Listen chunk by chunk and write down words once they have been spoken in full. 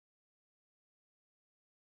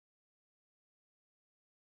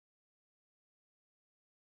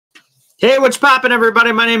Hey, what's poppin',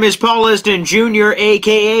 everybody? My name is Paul Liston Jr.,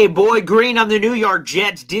 a.k.a. Boy Green. I'm the New York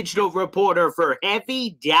Jets digital reporter for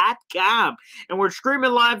Heavy.com. And we're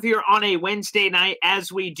streaming live here on a Wednesday night,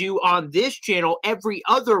 as we do on this channel every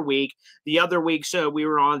other week. The other weeks, we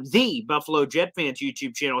were on the Buffalo Jet Fans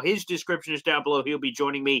YouTube channel. His description is down below. He'll be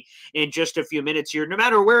joining me in just a few minutes here. No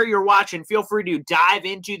matter where you're watching, feel free to dive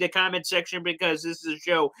into the comment section because this is a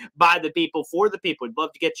show by the people, for the people. We'd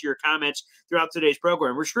love to get to your comments throughout today's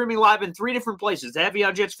program. We're streaming live in 3 different places. The Heavy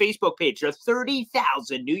on Jets Facebook page. There are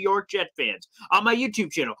 30,000 New York Jet fans on my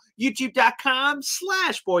YouTube channel,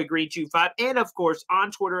 youtube.com/boygreen25, and of course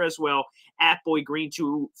on Twitter as well,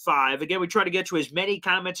 @boygreen25. Again, we try to get to as many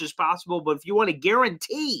comments as possible, but if you want to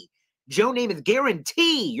guarantee Joe Namath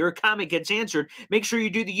guarantee your comment gets answered, make sure you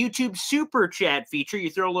do the YouTube Super Chat feature. You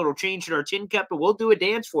throw a little change in our tin cup, and we'll do a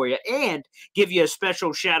dance for you and give you a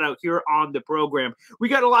special shout-out here on the program. We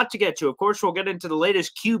got a lot to get to. Of course, we'll get into the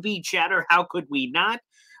latest QB chatter. How could we not?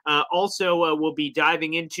 Also, we'll be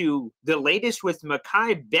diving into the latest with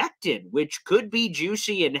Mekhi Becton, which could be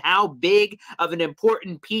juicy, and how big of an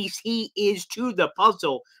important piece he is to the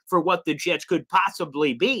puzzle for what the Jets could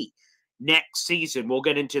possibly be next season. We'll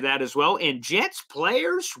get into that as well. And Jets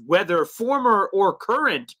players, whether former or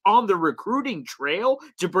current, on the recruiting trail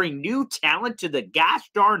to bring new talent to the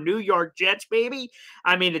gosh darn New York Jets, baby.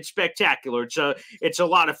 I mean, it's spectacular. It's a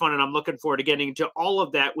lot of fun, and I'm looking forward to getting into all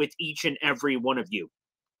of that with each and every one of you.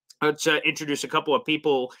 Let's introduce a couple of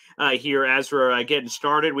people here as we're getting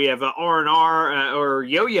started. We have R&R or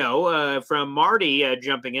Yo-Yo from Marty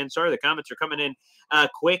jumping in. Sorry, the comments are coming in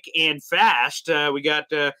quick and fast. We got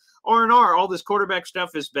R&R. All this quarterback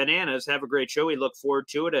stuff is bananas. Have a great show. We look forward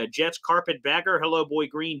to it. Jets carpetbagger. Hello, Boy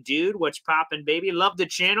Green dude. What's poppin', baby? Love the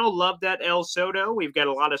channel. Love that El Soto. We've got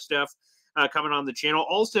a lot of stuff coming on the channel.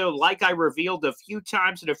 Also, like I revealed a few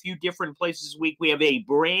times in a few different places this week, we have a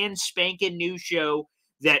brand spanking new show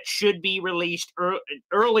that should be released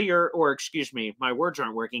earlier, or excuse me, my words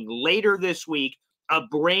aren't working, later this week. A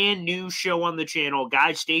brand new show on the channel.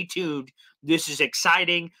 Guys, stay tuned. This is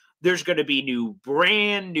exciting. There's going to be new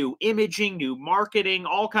brand, new imaging, new marketing,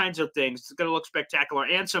 all kinds of things. It's going to look spectacular,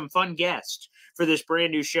 and some fun guests for this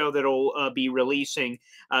brand new show that'll be releasing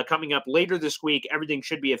coming up later this week. Everything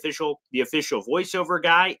should be official. The official voiceover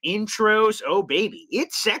guy, intros. Oh, baby.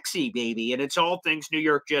 It's sexy, baby. And it's all things New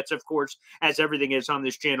York Jets, of course, as everything is on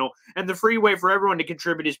this channel. And the free way for everyone to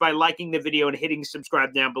contribute is by liking the video and hitting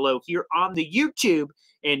subscribe down below here on the YouTube.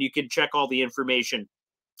 And you can check all the information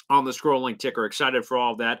on the scrolling ticker. Excited for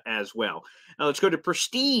all of that as well. Now let's go to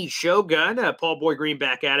Prestige Shogun. Paul Boy Green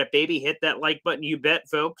back at it, baby. Hit that like button, you bet,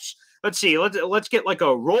 folks. Let's see. Let's get like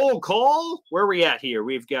a roll call. Where are we at here?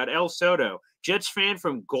 We've got El Soto, Jets fan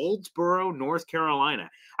from Goldsboro, North Carolina.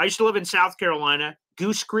 I used to live in South Carolina,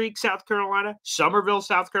 Goose Creek, South Carolina, Somerville,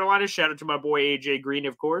 South Carolina. Shout out to my boy AJ Green,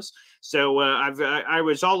 of course. So I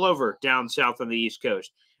was all over down south on the East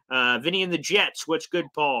Coast. Vinny and the Jets. What's good,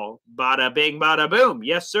 Paul? Bada bing, bada boom.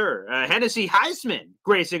 Yes, sir. Hennessy Heisman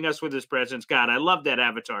gracing us with his presence. God, I love that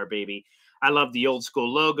avatar, baby. I love the old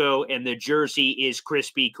school logo, and the jersey is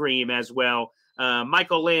Krispy Kreme as well.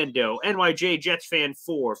 Michael Lando, NYJ Jets fan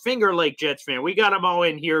 4, Finger Lake Jets fan. We got them all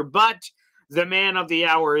in here, but the man of the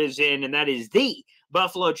hour is in, and that is the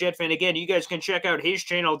Buffalo Jet fan. Again, you guys can check out his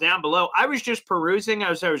channel down below. I was just perusing. I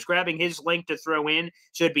was grabbing his link to throw in,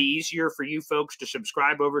 so it'd be easier for you folks to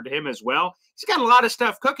subscribe over to him as well. He's got a lot of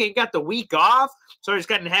stuff cooking. He got the week off, so he's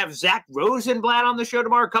got to have Zach Rosenblatt on the show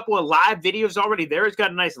tomorrow. A couple of live videos already there. He's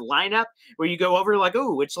got a nice lineup where you go over like,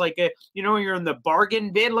 oh, it's like, you're in the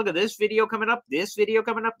bargain bin. Look at this video coming up, this video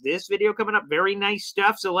coming up, this video coming up. Very nice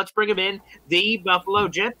stuff. So let's bring him in, the Buffalo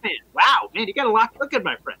Jet fan. Wow, man, you got a lot cooking,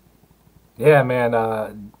 my friend. Yeah,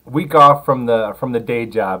 man. Week off from the day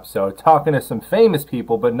job, so talking to some famous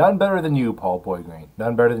people, but none better than you, Paul Boy Green.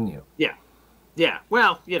 None better than you. Yeah.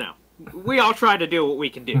 Well, we all try to do what we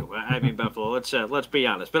can do. I mean, Buffalo. Let's be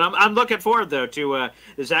honest. But I'm looking forward though to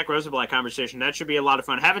the Zach Rosenblatt conversation. That should be a lot of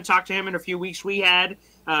fun. Haven't talked to him in a few weeks. We had,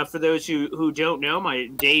 for those who don't know, my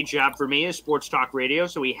day job for me is sports talk radio.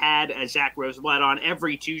 So we had Zach Rosenblatt on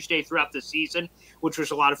every Tuesday throughout the season, which was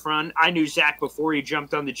a lot of fun. I knew Zach before he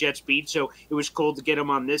jumped on the Jets beat, so it was cool to get him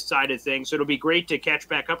on this side of things. So it'll be great to catch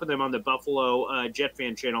back up with him on the Buffalo Jet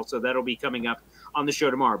fan channel. So that'll be coming up on the show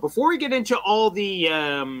tomorrow. Before we get into all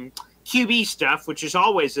the QB stuff, which is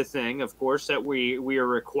always a thing, of course, that we are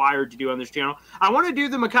required to do on this channel, I want to do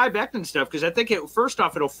the Mekhi Becton stuff because I think, first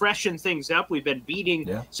off, it'll freshen things up. We've been beating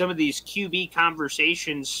some of these QB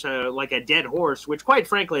conversations like a dead horse, which, quite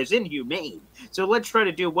frankly, is inhumane. So let's try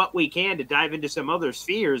to do what we can to dive into some other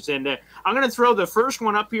spheres. And I'm going to throw the first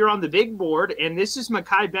one up here on the big board, and this is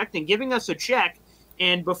Mekhi Becton giving us a check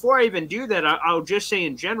And before I even do that, I'll just say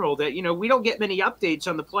in general that, we don't get many updates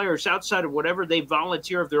on the players outside of whatever they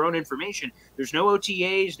volunteer of their own information. There's no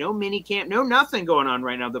OTAs, no mini camp, no nothing going on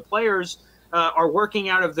right now. The players are working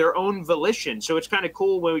out of their own volition. So it's kind of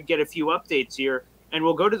cool when we get a few updates here. And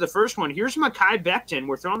we'll go to the first one. Here's Mekhi Becton.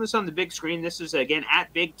 We're throwing this on the big screen. This is, again,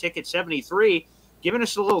 at Big Ticket 73, giving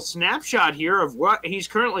us a little snapshot here of what he's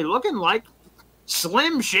currently looking like.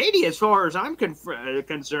 Slim Shady as far as I'm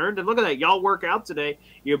concerned. And look at that. Y'all work out today.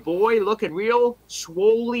 Your boy looking real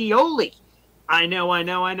swolly-oly. I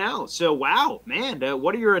know. So, wow, man,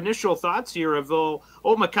 what are your initial thoughts here of old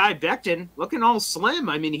Mekhi Becton looking all slim?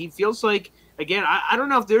 I mean, he feels like, again, I don't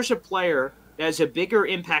know if there's a player that has a bigger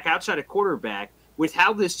impact outside of quarterback with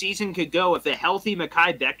how this season could go if a healthy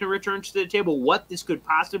Mekhi Becton returns to the table, what this could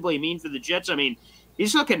possibly mean for the Jets. I mean,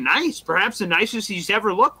 he's looking nice, perhaps the nicest he's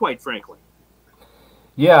ever looked, quite frankly.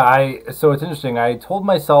 Yeah, so it's interesting. I told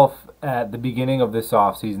myself at the beginning of this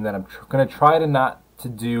offseason that I'm going to try to not to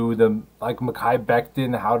do the, like, Mekhi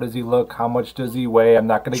Becton, how does he look, how much does he weigh? I'm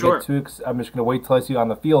not going to get too I'm just going to wait till I see on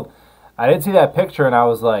the field. I did see that picture, and I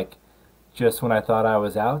was like, just when I thought I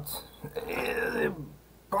was out,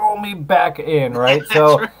 pull me back in, right?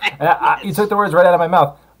 So right. You took the words right out of my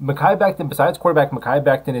mouth. Mekhi Becton, besides quarterback, Mekhi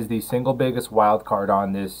Becton is the single biggest wild card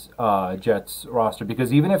on this Jets roster,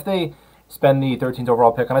 because even if they spend the 13th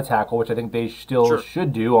overall pick on a tackle, which I think they still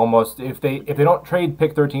should do almost, if they don't trade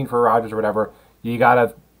pick 13 for Rodgers or whatever, you got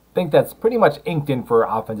to think that's pretty much inked in for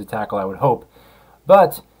offensive tackle, I would hope.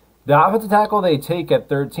 But the offensive tackle they take at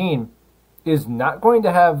 13 is not going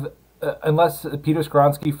to have, unless Peter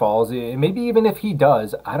Skoronski falls, and maybe even if he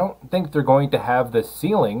does, I don't think they're going to have the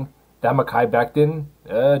ceiling that Mekhi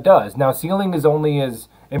Becton does. Now, ceiling is only as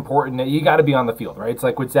important. You got to be on the field, right? It's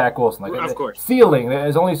like with Zach Wilson. Like, of course. Ceiling,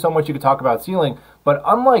 there's only so much you could talk about ceiling. But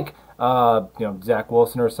unlike Zach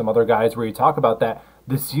Wilson or some other guys where you talk about that,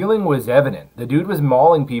 the ceiling was evident. The dude was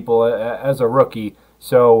mauling people as a rookie.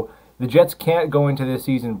 So the Jets can't go into this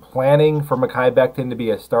season planning for Mekhi Becton to be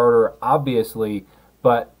a starter, obviously,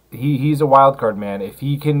 but he's a wild card, man. If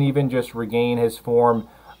he can even just regain his form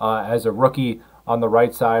as a rookie on the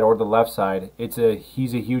right side or the left side, he's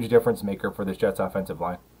a huge difference maker for this Jets offensive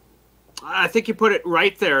line. I think you put it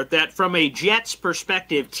right there, that from a Jets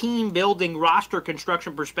perspective, team building, roster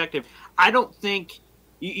construction perspective, I don't think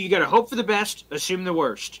you got to hope for the best, assume the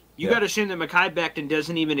worst. You got to assume that Mekhi Becton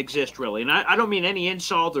doesn't even exist, really. And I don't mean any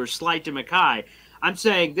insult or slight to Mekhi. I'm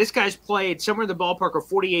saying this guy's played somewhere in the ballpark of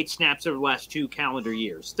 48 snaps over the last 2 calendar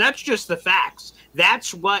years. That's just the facts.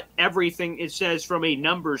 That's what everything it says from a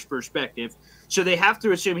numbers perspective. So they have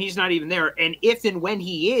to assume he's not even there. And if and when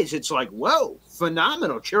he is, it's like, whoa,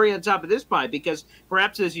 phenomenal. Cherry on top of this pie. Because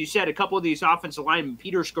perhaps, as you said, a couple of these offensive linemen,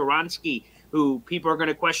 Peter Skoronski, who people are going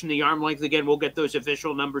to question the arm length again. We'll get those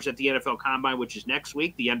official numbers at the NFL Combine, which is next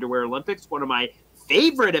week, the Underwear Olympics, one of my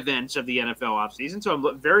favorite events of the NFL offseason. So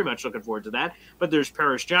I'm very much looking forward to that. But there's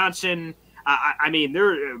Paris Johnson.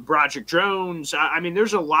 Broderick Jones.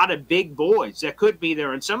 There's a lot of big boys that could be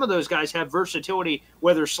there. And some of those guys have versatility,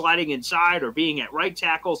 whether sliding inside or being at right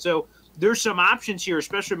tackle. So there's some options here,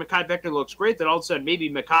 especially Mekhi Becton looks great, that all of a sudden maybe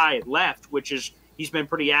Mekhi left, which is he's been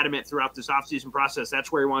pretty adamant throughout this offseason process.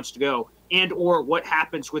 That's where he wants to go, and or what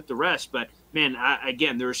happens with the rest. But, man,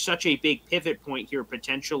 again, there's such a big pivot point here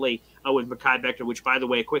potentially with Mekhi Becton, which, by the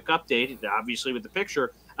way, a quick update, obviously with the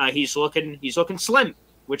picture, he's looking slim,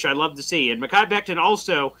 which I love to see. And Mekhi Becton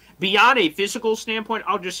also, beyond a physical standpoint,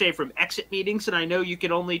 I'll just say from exit meetings, and I know you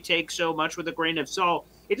can only take so much with a grain of salt,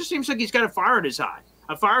 it just seems like he's got a fire in his eye,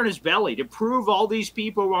 a fire in his belly to prove all these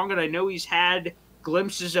people wrong. And I know he's had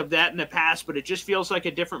glimpses of that in the past, but it just feels like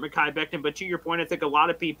a different Mekhi Becton. But to your point, I think a lot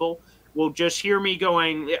of people will just hear me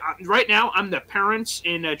going, right now, I'm the parents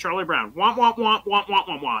in Charlie Brown.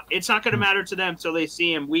 Want. It's not going to matter to them until they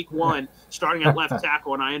see him week 1 starting at left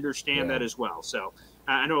tackle, and I understand that as well. So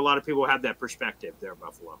I know a lot of people have that perspective there,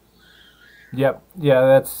 Buffalo. Yep. Yeah,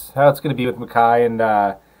 that's how it's going to be with Mekhi,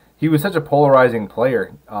 and he was such a polarizing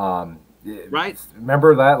player. Right.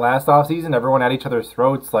 Remember that last offseason? Everyone at each other's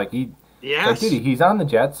throats. Yes. Like, dude, he's on the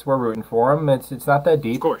Jets. We're rooting for him. It's not that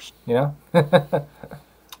deep. Of course. You know?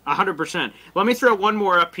 100%. Let me throw one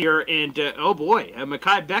more up here, and oh boy,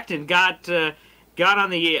 Mekhi Becton got on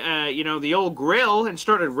the old grill and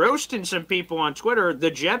started roasting some people on Twitter.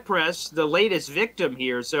 The Jet Press, the latest victim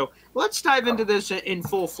here. So let's dive into this in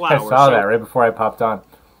full flower. I saw that right before I popped on.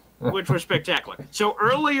 Which was spectacular. So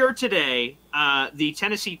earlier today, the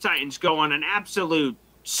Tennessee Titans go on an absolute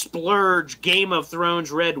splurge Game of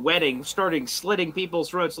Thrones red wedding, starting slitting people's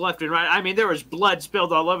throats left and right. I mean, there was blood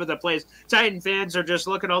spilled all over the place. Titan fans are just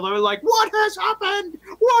looking all over like, what has happened?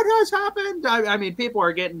 What has happened? I mean, people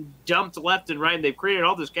are getting dumped left and right, and they've created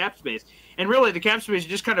all this cap space. And really, the cap space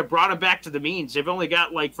just kind of brought them back to the means. They've only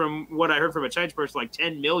got, like, from what I heard from a Titans person, like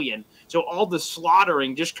 10 million. So all the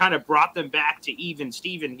slaughtering just kind of brought them back to even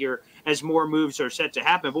Steven here as more moves are set to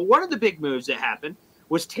happen. But one of the big moves that happened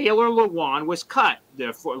was Taylor Lewan was cut.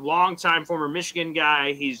 The longtime former Michigan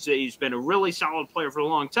guy. He's been a really solid player for a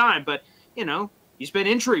long time, but, you know, he's been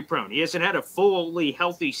injury prone. He hasn't had a fully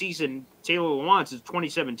healthy season, Taylor Lewan, since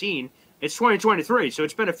 2017. It's 2023, so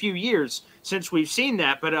it's been a few years since we've seen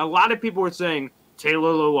that. But a lot of people were saying,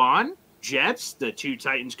 Taylor Lewan, Jets, the two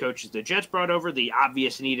Titans coaches the Jets brought over, the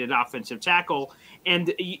obvious needed offensive tackle.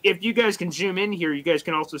 And if you guys can zoom in here, you guys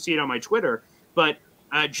can also see it on my Twitter. But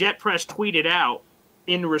Jet Press tweeted out,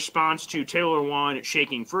 in response to Taylor Lewan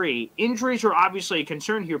shaking free, injuries are obviously a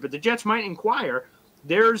concern here, but the Jets might inquire.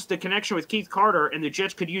 There's the connection with Keith Carter, and the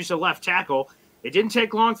Jets could use a left tackle. It didn't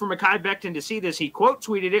take long for Mekhi Becton to see this. He quote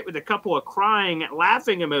tweeted it with a couple of crying,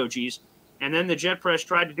 laughing emojis, and then the Jet Press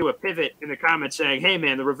tried to do a pivot in the comments saying, hey,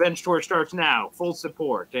 man, the revenge tour starts now, full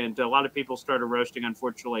support. And a lot of people started roasting,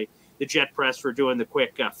 unfortunately, the Jet Press for doing the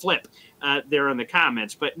quick flip there in the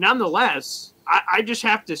comments. But nonetheless, I just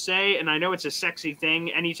have to say, and I know it's a sexy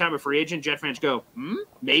thing, anytime a free agent, Jet fans go,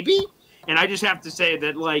 maybe? And I just have to say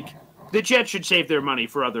that, like, the Jets should save their money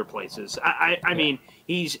for other places. I mean,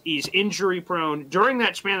 he's injury prone. During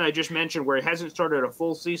that span that I just mentioned, where he hasn't started a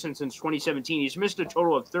full season since 2017, he's missed a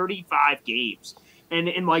total of 35 games. And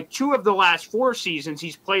in like 2 of the last 4 seasons,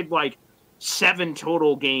 he's played like 7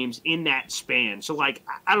 total games in that span. So, like,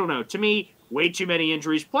 I don't know. To me, way too many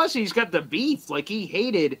injuries. Plus, he's got the beef. Like, he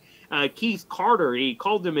hated Keith Carter. He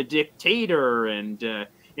called him a dictator, and from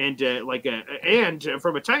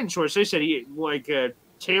a Titan source, they said he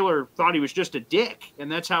Taylor thought he was just a dick,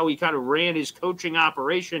 and that's how he kind of ran his coaching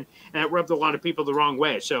operation, and that rubbed a lot of people the wrong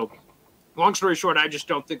way. So, long story short, I just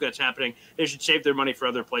don't think that's happening. They should save their money for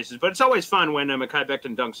other places. But it's always fun when Mekhi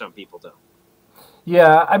Becton dunks on people, though.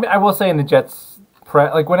 Yeah, I mean, I will say in the Jets,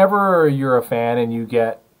 like, whenever you're a fan and you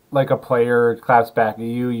get like a player claps back at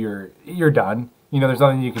you, you're done. You know, there's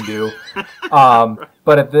nothing you can do.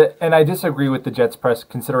 But and I disagree with the Jets press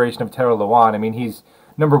consideration of Taylor Lewan. I mean, he's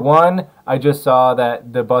number one. I just saw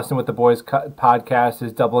that the Bustin' with the Boys podcast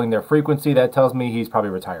is doubling their frequency. That tells me he's probably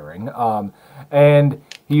retiring. And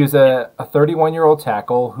he is a 31-year-old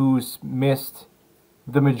tackle who's missed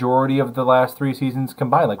the majority of the last 3 seasons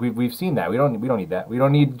combined. Like, we've seen that. We don't need that. We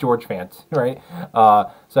don't need George Fant, right?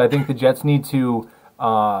 So I think the Jets need to.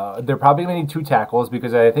 They're probably going to need 2 tackles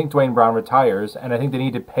because I think Dwayne Brown retires, and I think they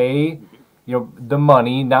need to pay, the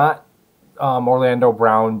money, not Orlando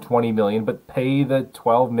Brown $20 million, but pay the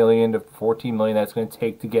 $12 million to $14 million that's going to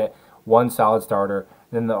take to get one solid starter.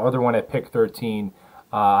 And then the other one at pick 13.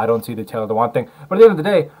 I don't see the Taylor Lewan thing, but at the end of the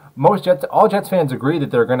day, all Jets fans agree that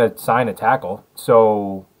they're going to sign a tackle.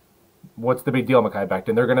 So what's the big deal, Mekhi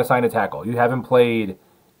Becton? They're going to sign a tackle. You haven't played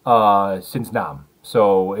since Nam,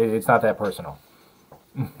 so it's not that personal.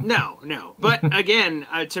 No. But again,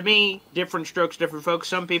 to me, different strokes, different folks.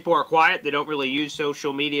 Some people are quiet. They don't really use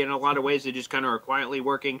social media in a lot of ways. They just kind of are quietly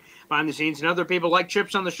working behind the scenes. And other people like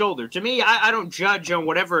chips on the shoulder. To me, I don't judge on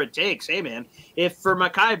whatever it takes. Hey, man, if for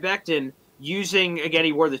Mekhi Becton, again,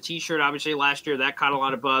 he wore the T-shirt obviously last year. That caught a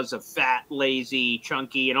lot of buzz of fat, lazy,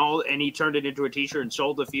 chunky, and he turned it into a T-shirt and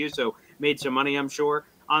sold a few, so made some money, I'm sure,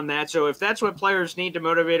 on that. So if that's what players need to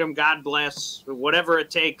motivate them, God bless, whatever it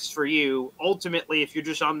takes for you. Ultimately, if you're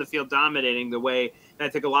just on the field dominating the way I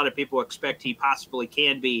think a lot of people expect he possibly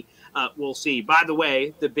can be, we'll see. By the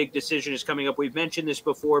way, the big decision is coming up. We've mentioned this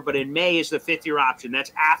before, but in May is the 5th-year option.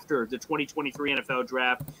 That's after the 2023 NFL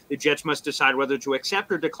Draft. The Jets must decide whether to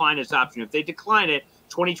accept or decline his option. If they decline it,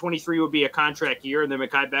 2023 would be a contract year, and then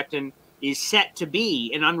Mekhi Becton is set to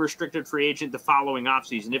be an unrestricted free agent the following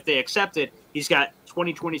offseason. If they accept it, he's got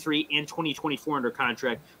 2023 and 2024 under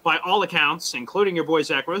contract. By all accounts, including your boy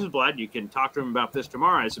Zach Rosenblatt, you can talk to him about this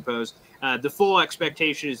tomorrow, I suppose, the full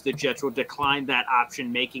expectation is the Jets will decline that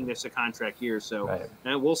option, making this a contract year. So right.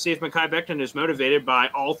 We'll see if Mekhi Becton is motivated by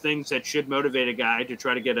all things that should motivate a guy to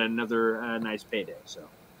try to get another nice payday. So,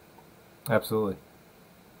 absolutely.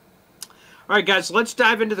 All right, guys, let's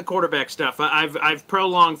dive into the quarterback stuff. I've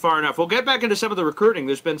prolonged far enough. We'll get back into some of the recruiting.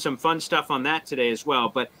 There's been some fun stuff on that today as well.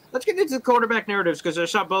 But let's get into the quarterback narratives because I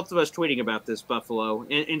saw both of us tweeting about this, Buffalo,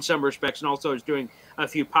 in some respects, and also I was doing a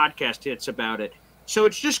few podcast hits about it. So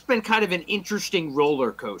it's just been kind of an interesting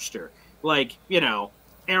roller coaster. Like,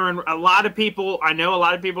 Aaron, a lot of people, I know a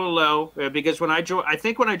lot of people are low because I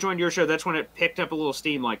think when I joined your show, that's when it picked up a little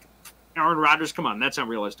steam. Like, Aaron Rodgers, come on, that's not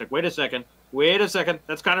realistic. Wait a second.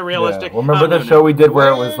 That's kind of Yeah. realistic. Well, remember Oh, the no, show no. we did where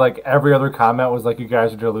it was What? like every other comment was like, "You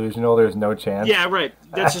guys are delusional. There's no chance." Yeah, right.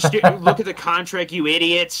 That's look at the contract, you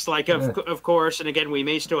idiots. Like, of course, and again, we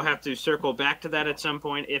may still have to circle back to that at some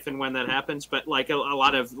point if and when that happens. But like a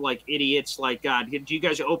lot of like idiots, like God, do you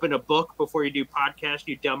guys open a book before you do podcast?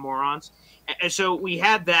 You dumb morons. And so we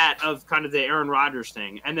had that of kind of the Aaron Rodgers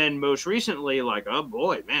thing, and then most recently, like, oh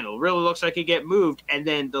boy, man, it really looks like he get moved. And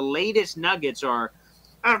then the latest nuggets are,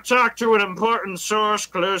 I've talked to an important source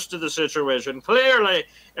close to the situation. Clearly,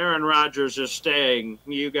 Aaron Rodgers is staying.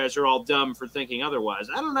 You guys are all dumb for thinking otherwise.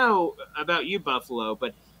 I don't know about you, Buffalo,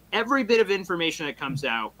 but every bit of information that comes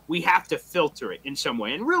out, we have to filter it in some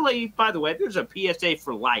way. And really, by the way, there's a PSA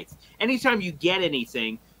for life. Anytime you get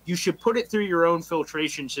anything, you should put it through your own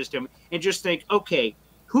filtration system and just think, okay,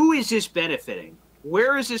 who is this benefiting?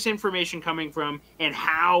 Where is this information coming from? And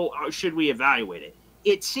how should we evaluate it?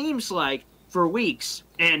 It seems like for weeks,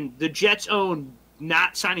 and the Jets own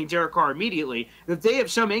not signing Derek Carr immediately, that they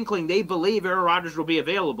have some inkling they believe Aaron Rodgers will be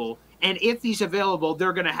available. And if he's available,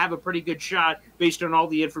 they're going to have a pretty good shot based on all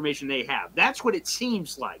the information they have. That's what it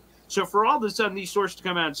seems like. So for all of a sudden these sources to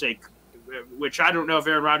come out and say, which I don't know if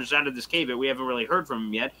Aaron Rodgers is out of this cave, but we haven't really heard from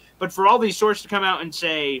him yet. But for all these sources to come out and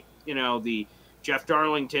say, the Jeff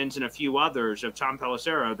Darlingtons and a few others of Tom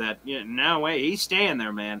Pelissero that, no way, he's staying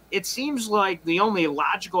there, man. It seems like the only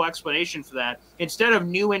logical explanation for that, instead of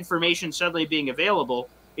new information suddenly being available,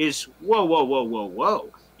 is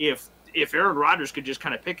whoa. If Aaron Rodgers could just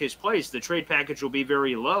kind of pick his place, the trade package will be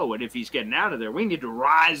very low. And if he's getting out of there, we need to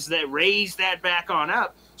raise that back on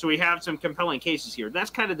up. So we have some compelling cases here. That's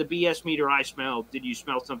kind of the BS meter I smell. Did you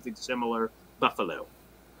smell something similar, Buffalo?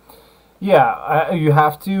 Yeah, you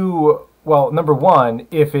have to. Well, number one,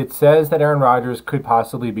 if it says that Aaron Rodgers could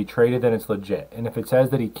possibly be traded, then it's legit. And if it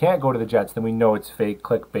says that he can't go to the Jets, then we know it's fake,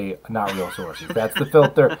 clickbait, not real sources. That's the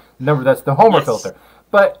filter. That's the Homer filter.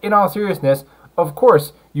 But in all seriousness, of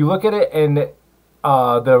course, you look at it and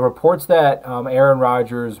the reports that Aaron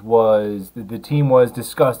Rodgers the team was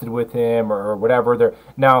disgusted with him or whatever.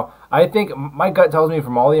 Now, I think my gut tells me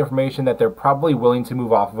from all the information that they're probably willing to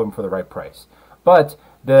move off of him for the right price. But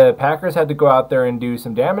the Packers had to go out there and do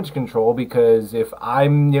some damage control because if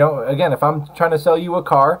I'm trying to sell you a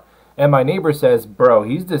car and my neighbor says, bro,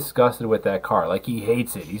 he's disgusted with that car. Like, he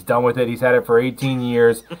hates it. He's done with it. He's had it for 18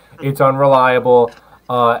 years. It's unreliable.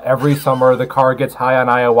 Every summer the car gets high on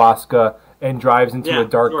ayahuasca and drives into a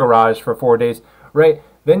dark garage for 4 days, right?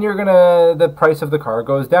 Then the price of the car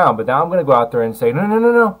goes down. But now I'm going to go out there and say,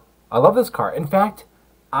 no. I love this car. In fact,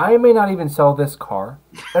 I may not even sell this car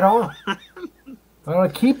at all. I'm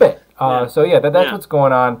going to keep it. That's what's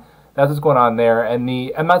going on. That's what's going on there. And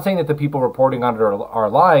I'm not saying that the people reporting on it are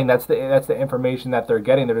lying. That's the information that they're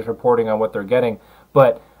getting. They're just reporting on what they're getting.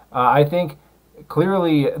 But I think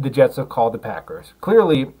clearly the Jets have called the Packers.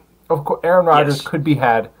 Clearly, of course, Aaron Rodgers could be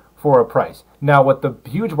had for a price. Now, what the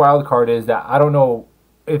huge wild card is that I don't know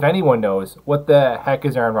if anyone knows what the heck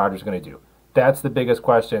is Aaron Rodgers going to do. That's the biggest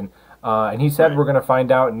question. And he said we're going to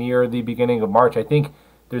find out near the beginning of March. I think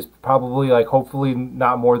there's probably, hopefully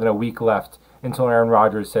not more than a week left until Aaron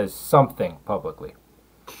Rodgers says something publicly.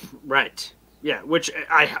 Right. Yeah,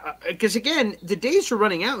 because again, the days are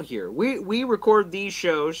running out here. We record these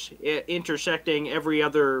shows intersecting every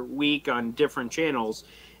other week on different channels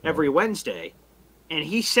every Wednesday. And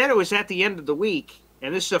he said it was at the end of the week,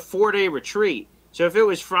 and this is a 4-day retreat. So if it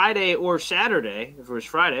was Friday or Saturday,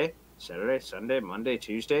 Saturday, Sunday, Monday,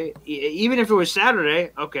 Tuesday, even if it was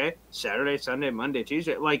Saturday, okay, Saturday, Sunday, Monday,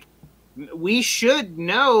 Tuesday, we should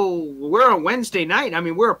know. We're on Wednesday night. I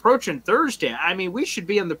mean, we're approaching Thursday. I mean, we should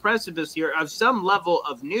be on the precipice here of some level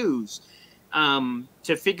of news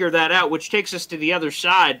to figure that out, which takes us to the other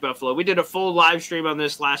side, Buffalo. We did a full live stream on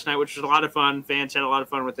this last night, which was a lot of fun. Fans had a lot of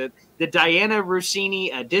fun with it. The Diana Rossini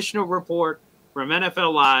additional report from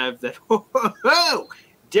NFL Live that,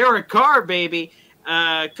 Derek Carr, baby,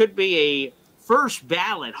 could be a first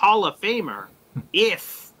ballot Hall of Famer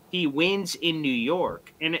if he wins in New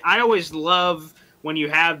York. And I always love when you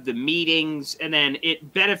have the meetings and then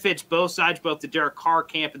it benefits both sides, both the Derek Carr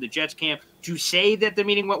camp and the Jets camp, to say that the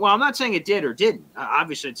meeting went well. I'm not saying it did or didn't.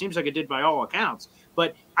 Obviously, it seems like it did by all accounts.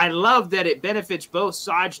 But I love that it benefits both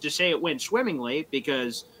sides to say it went swimmingly,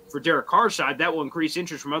 because for Derek Carr's side, that will increase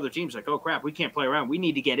interest from other teams. Like, oh, crap, we can't play around. We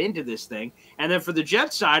need to get into this thing. And then for the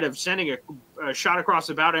Jets side of sending a shot across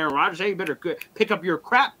about Aaron Rodgers, hey, you better pick up your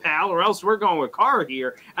crap, pal, or else we're going with Carr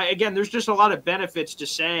here. Again, there's just a lot of benefits to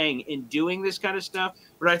saying and doing this kind of stuff.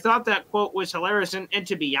 But I thought that quote was hilarious. And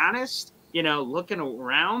to be honest, looking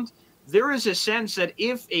around, there is a sense that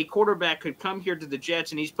if a quarterback could come here to the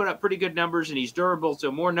Jets and he's put up pretty good numbers and he's durable,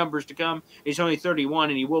 so more numbers to come. He's only 31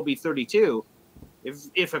 and he will be 32.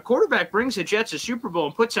 If a quarterback brings the Jets a Super Bowl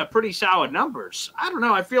and puts up pretty solid numbers, I don't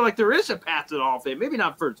know. I feel like there is a path to the Hall of Fame. Maybe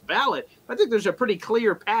not first ballot, but I think there's a pretty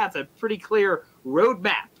clear path, a pretty clear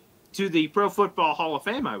roadmap to the Pro Football Hall of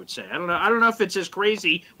Fame, I would say. I don't know if it's as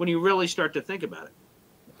crazy when you really start to think about it.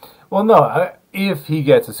 Well, no, if he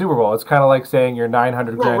gets a Super Bowl, it's kind of like saying you're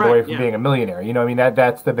 900 grand away from being a millionaire. You know what I mean?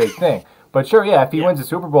 That's the big thing. But sure, yeah, if he wins a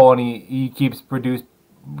Super Bowl and he keeps putting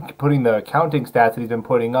the counting stats that he's been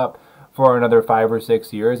putting up for another 5 or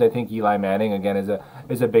 6 years, I think Eli Manning, again,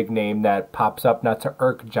 is a big name that pops up, not to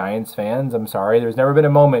irk Giants fans. I'm sorry. There's never been a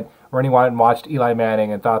moment where anyone watched Eli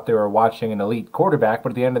Manning and thought they were watching an elite quarterback.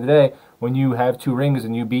 But at the end of the day, when you have 2 rings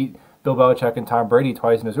and you beat Bill Belichick and Tom Brady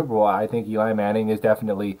twice in the Super Bowl, I think Eli Manning is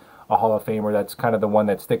definitely a Hall of Famer. That's kind of the one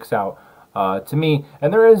that sticks out to me.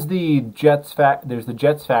 And there is the Jets there's the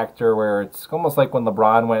Jets factor, where it's almost like when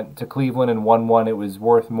LeBron went to Cleveland and won one, it was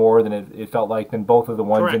worth more than it felt like than both of the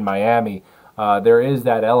ones in Miami. There is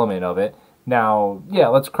that element of it. Now, yeah,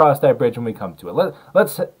 let's cross that bridge when we come to it.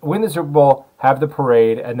 Let's win the Super Bowl, have the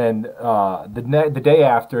parade, and then the day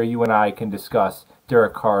after, you and I can discuss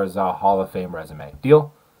Derek Carr's Hall of Fame resume.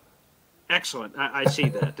 Deal? Excellent. I see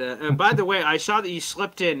that. By the way, I saw that you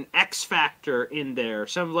slipped in X Factor in there,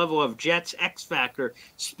 some level of Jets X Factor.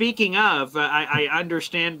 Speaking of, I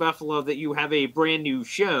understand, Buffalo, that you have a brand new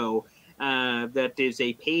show that is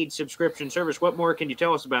a paid subscription service. What more can you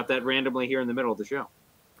tell us about that randomly here in the middle of the show?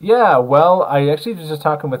 Yeah, well, I actually was just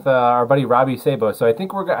talking with our buddy Robbie Sabo, so I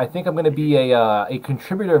think I'm going to be a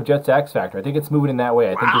contributor of Jets X Factor. I think it's moving in that way.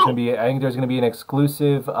 I think there's going to be an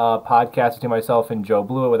exclusive podcast between myself and Joe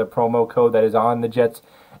Blewett with a promo code that is on the Jets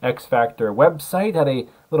X Factor website. Had a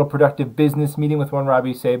little productive business meeting with one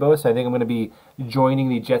Robbie Sabo, so I think I'm going to be joining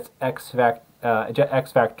the Jets X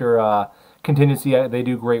Factor contingency. They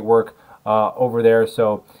do great work over there,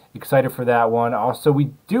 so excited for that one. Also, we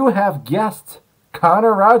do have guests.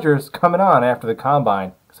 Connor Rogers coming on after the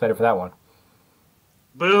Combine. Excited for that one.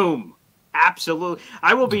 Boom. Absolutely.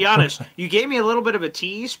 I will be honest. You gave me a little bit of a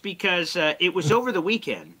tease because it was over the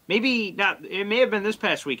weekend. Maybe not. It may have been this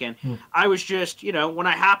past weekend. I was just, when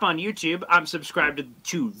I hop on YouTube, I'm subscribed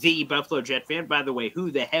to the Buffalo Jet Fan. By the way,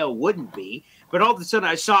 who the hell wouldn't be? But all of a sudden,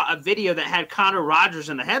 I saw a video that had Connor Rogers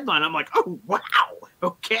in the headline. I'm like, oh, wow.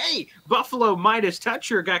 Okay. Buffalo Midas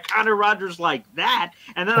Toucher got Connor Rogers like that.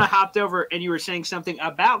 And then I hopped over and you were saying something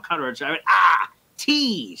about Connor Rogers. I went,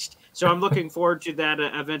 teased. So I'm looking forward to that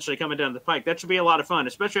eventually coming down the pike. That should be a lot of fun,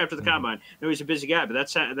 especially after the Combine. I know he's a busy guy, but that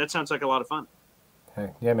sounds like a lot of fun.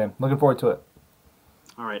 Hey, yeah, man. Looking forward to it.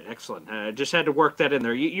 All right, excellent. Just had to work that in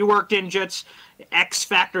there. You worked in Jets X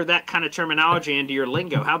Factor, that kind of terminology into your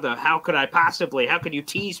lingo. How could you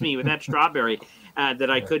tease me with that strawberry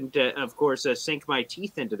that I couldn't, of course, sink my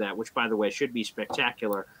teeth into that, which, by the way, should be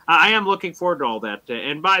spectacular. I am looking forward to all that.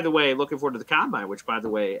 And, by the way, looking forward to the Combine, which, by the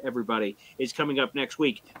way, everybody is coming up next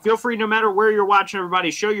week. Feel free, no matter where you're watching,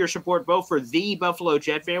 everybody, show your support both for the Buffalo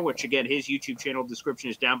Jet Fan, which, again, his YouTube channel description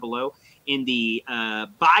is down below in the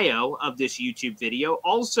bio of this YouTube video.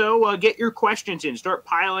 Also, get your questions in. Start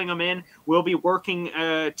piling them in. We'll be working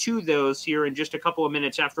to those here in just a couple of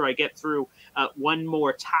minutes after I get through one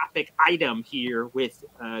more topic item here with,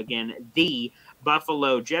 again, the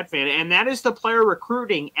Buffalo Jet Fan, and that is the player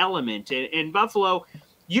recruiting element. In Buffalo,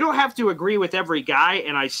 you don't have to agree with every guy,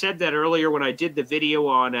 and I said that earlier when I did the video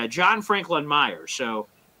on John Franklin Myers. So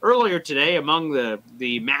earlier today, among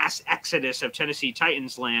the mass exodus of Tennessee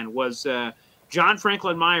Titans land was John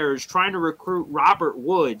Franklin Myers trying to recruit Robert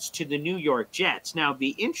Woods to the New York Jets. Now,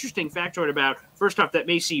 the interesting factoid about, first off, that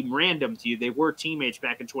may seem random to you. They were teammates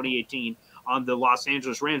back in 2018 on the Los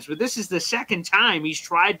Angeles Rams, but this is the second time he's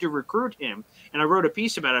tried to recruit him. And I wrote a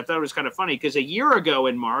piece about it. I thought it was kind of funny because a year ago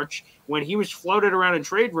in March, when he was floated around in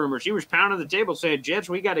trade rumors, he was pounding the table saying, Jets,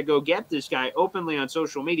 we got to go get this guy openly on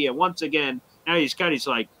social media. Once again, now he's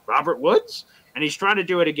like, Robert Woods? And he's trying to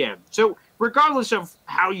do it again. So regardless of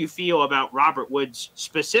how you feel about Robert Woods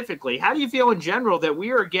specifically, how do you feel in general that we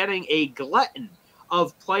are getting a glutton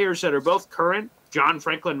of players that are both current, John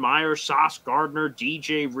Franklin Myers, Sauce Gardner,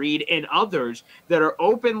 DJ Reed, and others that are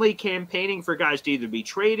openly campaigning for guys to either be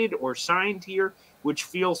traded or signed here, which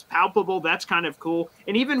feels palpable? That's kind of cool.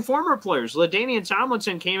 And even former players. LaDainian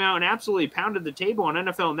Tomlinson came out and absolutely pounded the table on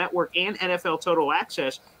NFL Network and NFL Total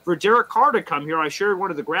Access for Derek Carr to come here. I shared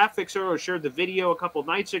one of the graphics earlier, shared the video a couple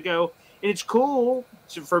nights ago. And it's cool,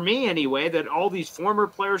 for me anyway, that all these former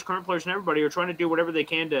players, current players, and everybody are trying to do whatever they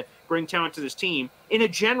can to bring talent to this team. In a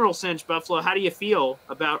general sense, Buffalo, how do you feel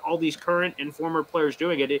about all these current and former players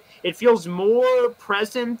doing it? It feels more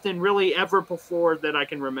present than really ever before that I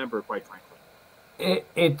can remember, quite frankly.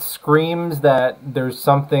 It screams that there's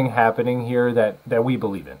something happening here that we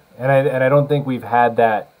believe in, and I don't think we've had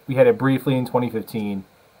that. We had it briefly in 2015,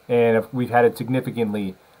 and we've had it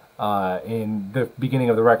significantly in the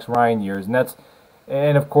beginning of the Rex Ryan years,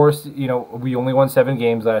 and of course, we only won 7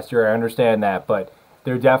 games last year. I understand that, but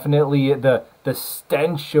they're definitely the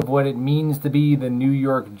stench of what it means to be the New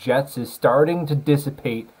York Jets is starting to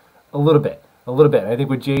dissipate a little bit, a little bit. I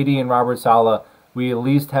think with JD and Robert Saleh, we at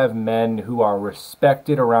least have men who are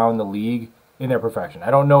respected around the league in their profession.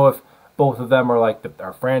 I don't know if both of them are like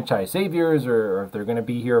our franchise saviors or if they're going to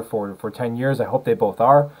be here for 10 years. I hope they both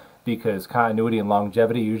are because continuity and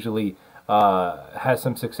longevity usually has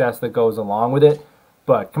some success that goes along with it.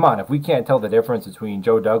 But come on, if we can't tell the difference between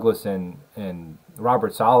Joe Douglas and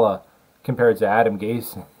Robert Saleh compared to Adam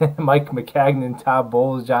Gase, Mike McCagnon, Todd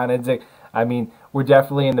Bowles, John Idzik, I mean, we're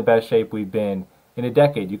definitely in the best shape we've been in a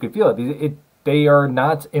decade. You could feel it. They are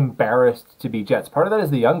not embarrassed to be Jets. Part of that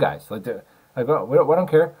is the young guys. We don't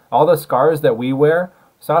care. All the scars that we wear,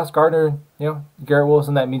 Sauce Gardner, Garrett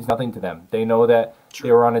Wilson, that means nothing to them. They know that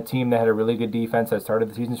they were on a team that had a really good defense that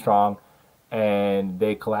started the season strong, and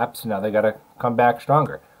they collapsed. And now they got to come back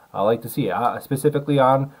stronger. I like to see it. Specifically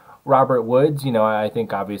on Robert Woods, I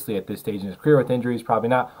think obviously at this stage in his career with injuries, probably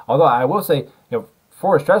not. Although I will say,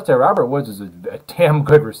 for a stretch there, Robert Woods is a damn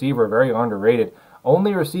good receiver, very underrated.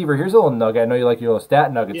 Only receiver. Here's a little nugget. I know you like your little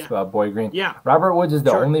stat nuggets, Boy Green. Yeah. Robert Woods is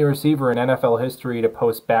the only receiver in NFL history to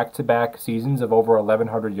post back-to-back seasons of over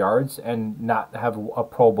 1,100 yards and not have a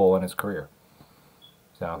Pro Bowl in his career.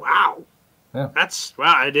 So. Wow. Yeah.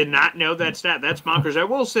 Wow, I did not know that stat. That's bonkers. I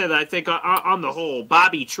will say that I think on the whole,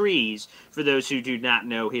 Bobby Trees, for those who do not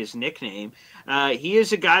know his nickname, he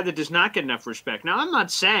is a guy that does not get enough respect. Now, I'm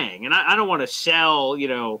not saying, and I don't want to sell,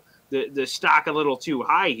 the stock a little too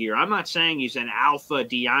high here. I'm not saying he's an alpha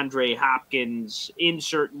DeAndre Hopkins,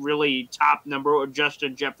 insert really top number or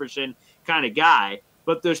Justin Jefferson kind of guy.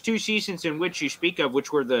 But those 2 seasons in which you speak of,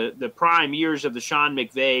 which were the prime years of the Sean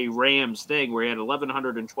McVay Rams thing, where he had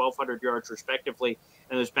 1,100 and 1,200 yards respectively,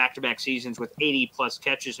 and those back-to-back seasons with 80-plus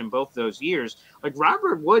catches in both those years. Like,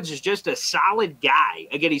 Robert Woods is just a solid guy.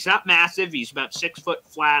 Again, he's not massive. He's about 6 foot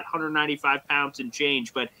flat, 195 pounds and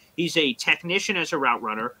change, but he's a technician as a route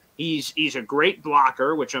runner. He's a great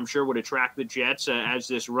blocker, which I'm sure would attract the Jets as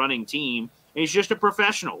this running team. And he's just a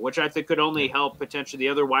professional, which I think could only help potentially the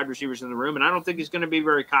other wide receivers in the room. And I don't think he's going to be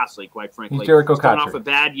very costly, quite frankly. He's Jericho coming off a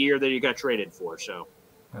bad year that he got traded for. So,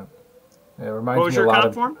 it reminds what was me your a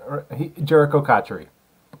lot comp of for him? Jericho Cotchery.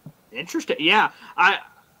 Interesting. Yeah,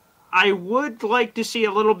 I would like to see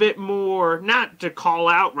a little bit more, not to call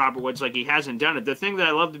out Robert Woods like he hasn't done it. The thing that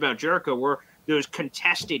I loved about Jericho were those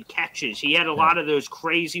contested catches. He had a lot of those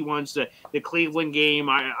crazy ones. The Cleveland game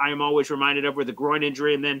I am always reminded of, with the groin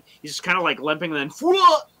injury, and then he's just kind of like limping and then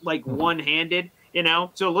like one-handed,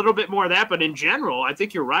 So a little bit more of that, but in general, I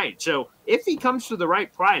think you're right. So if he comes to the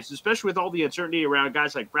right price, especially with all the uncertainty around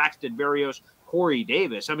guys like Braxton Berrios, Corey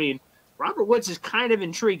Davis, I mean, Robert Woods is kind of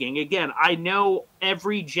intriguing. Again, I know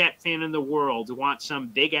every Jet fan in the world wants some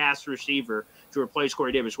big-ass receiver to replace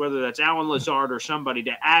Corey Davis, whether that's Alan Lazard or somebody,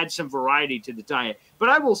 to add some variety to the diet. But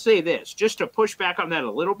I will say this, just to push back on that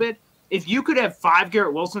a little bit, if you could have 5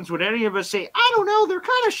 Garrett Wilsons, would any of us say, I don't know, they're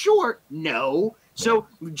kind of short? No. So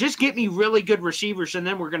just get me really good receivers, and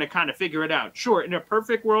then we're going to kind of figure it out. Sure, in a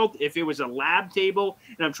perfect world, if it was a lab table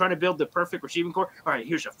and I'm trying to build the perfect receiving core, all right,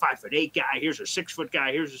 here's a 5'8" guy, here's a 6'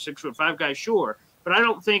 guy, here's a 6'5" guy, sure. But I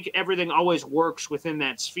don't think everything always works within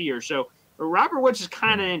that sphere. So Robert Woods is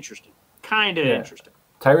kind of interesting. Interesting.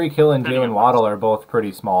 Tyreek Hill and Jalen Waddle are both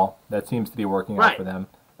pretty small. That seems to be working out for them.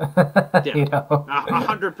 Yeah,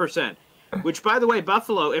 100%. Which, by the way,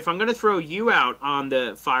 Buffalo, if I'm going to throw you out on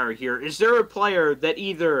the fire here, is there a player that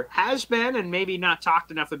either has been and maybe not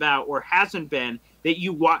talked enough about, or hasn't been, that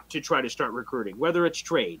you want to try to start recruiting, whether it's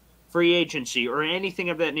trade, free agency, or anything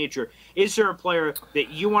of that nature? Is there a player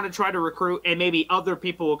that you want to try to recruit, and maybe other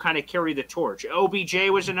people will kind of carry the torch? OBJ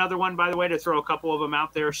was another one, by the way, to throw a couple of them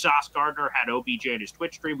out there. Sauce Gardner had OBJ in his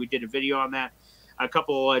Twitch stream. We did a video on that a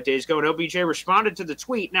couple days ago, and OBJ responded to the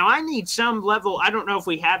tweet. Now, I need some level, I don't know if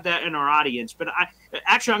we have that in our audience, but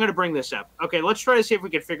I'm going to bring this up. Okay, let's try to see if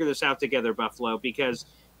we can figure this out together, Buffalo, because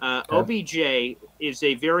OBJ is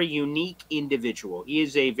a very unique individual. He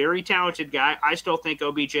is a very talented guy. I still think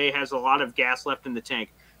OBJ has a lot of gas left in the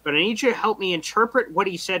tank. but I need you to help me interpret what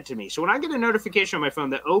he said to me. So when I get a notification on my phone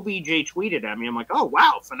that OBJ tweeted at me, I'm like, oh,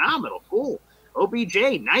 wow, phenomenal, cool.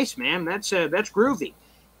 OBJ, nice, man. That's groovy.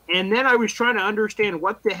 And then I was trying to understand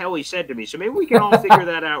what the hell he said to me. So maybe we can all figure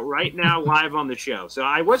that out right now live on the show. So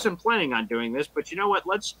I wasn't planning on doing this, but you know what?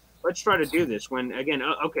 Let's try to do this when, again,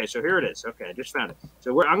 okay, so here it is. Okay, I just found it.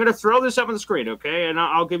 So I'm going to throw this up on the screen, okay? And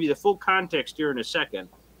I'll give you the full context here in a second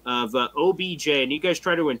of OBJ, and you guys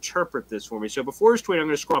try to interpret this for me. So before his tweet, I'm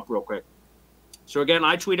going to scroll up real quick. So again,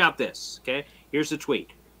 I tweet out this, okay? Here's the tweet.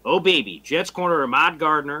 Oh, baby, Jets corner Ahmad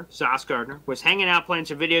Gardner, Sauce Gardner, was hanging out playing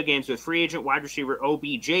some video games with free agent wide receiver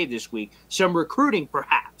OBJ this week. Some recruiting,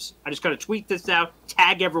 perhaps. I just got to tweet this out,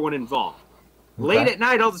 tag everyone involved. Okay. Late at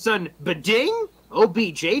night, all of a sudden, ba-ding,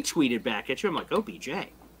 OBJ tweeted back at you. I'm like, OBJ.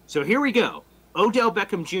 So here we go. Odell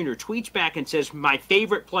Beckham Jr. tweets back and says, my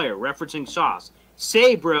favorite player, referencing Sauce.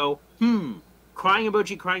 Say, bro, crying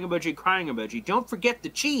emoji, crying emoji, crying emoji. Don't forget the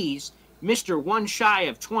cheese, Mr. One Shy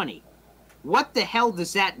of 20. What the hell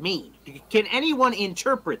does that mean? Can anyone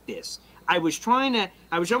interpret this? I was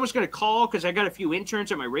almost going to call because I got a few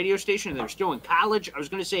interns at my radio station and they're still in college. I was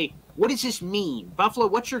going to say, what does this mean? Buffalo,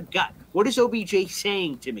 what's your gut? What is OBJ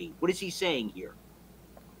saying to me? What is he saying here?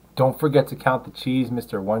 Don't forget to count the cheese,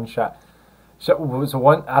 Mr. One Shot. So was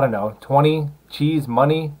one, I don't know, 20 cheese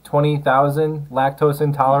money, 20,000 lactose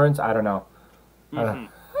intolerance. I don't know.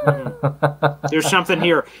 There's something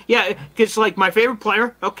here. Yeah, because like my favorite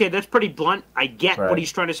player, okay, that's pretty blunt. I get what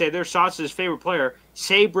he's trying to say. There's Sauce's favorite player.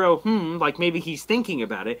 Say, bro, like maybe he's thinking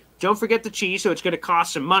about it. Don't forget the cheese, so it's going to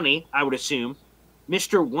cost some money, I would assume.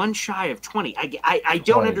 Mr. One Shy of 20. I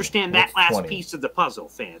don't understand that last 20. Piece of the puzzle,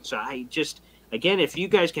 fans. So I just... Again, if you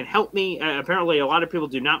guys can help me, apparently a lot of people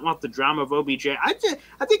do not want the drama of OBJ. I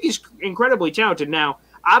think he's incredibly talented. Now,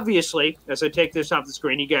 obviously, as I take this off the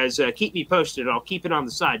screen, you guys keep me posted. I'll keep it on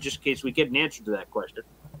the side just in case we get an answer to that question.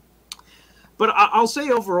 But I'll say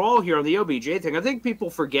overall here on the OBJ thing, I think people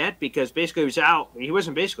forget because basically he was out. He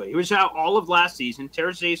was out all of last season,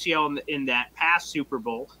 tears his ACL in that past Super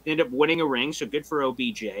Bowl, ended up winning a ring, so good for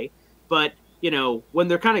OBJ. But you know, when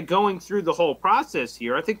they're kind of going through the whole process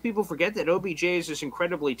here, I think people forget that OBJ is this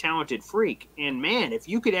incredibly talented freak. And, man, if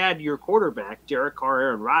you could add your quarterback, Derek Carr,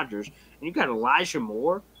 Aaron Rodgers, and you got Elijah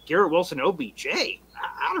Moore, Garrett Wilson, OBJ,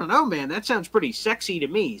 I don't know, man. That sounds pretty sexy to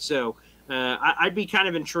me. So I'd be kind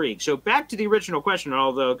of intrigued. So back to the original question,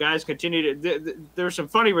 although, guys, continue to – there's some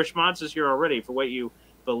funny responses here already for what you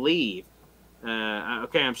believe.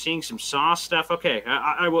 Okay, I'm seeing some Sauce stuff. Okay,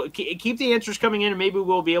 I will keep the answers coming in, and maybe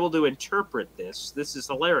we'll be able to interpret this. This is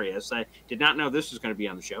hilarious. I did not know this was going to be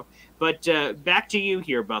on the show. But back to you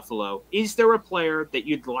here, Buffalo. Is there a player that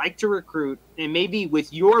you'd like to recruit, and maybe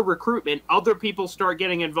with your recruitment, other people start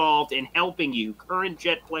getting involved in helping you, current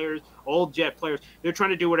Jet players, old Jet players? They're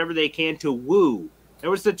trying to do whatever they can to woo.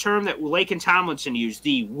 That was the term that Laken Tomlinson used,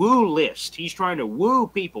 the woo list. He's trying to woo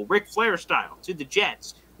people, Ric Flair style, to the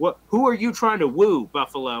Jets. Who are you trying to woo,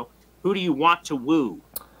 Buffalo? Who do you want to woo?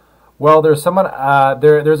 Well, there's someone.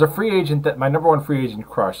 There's a free agent that my number one free agent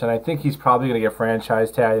crush, and I think he's probably going to get franchise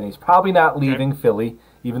tagged, and he's probably not leaving Philly,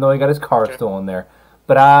 even though he got his car still in there.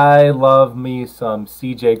 But I love me some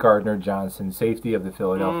C.J. Gardner-Johnson, safety of the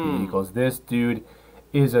Philadelphia Eagles. This dude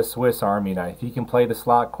is a Swiss Army knife. He can play the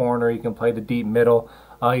slot corner. He can play the deep middle.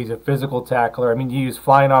 He's a physical tackler. I mean, he was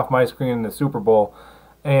flying off my screen in the Super Bowl.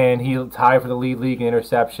 And he tied for the league in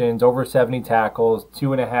interceptions, over 70 tackles,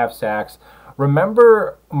 2.5 sacks.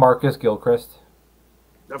 Remember Marcus Gilchrist?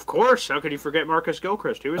 Of course. How could you forget Marcus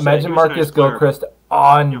Gilchrist? Imagine Marcus Gilchrist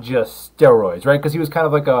on just steroids, right? Because he was kind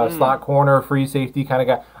of like a slot corner, free safety kind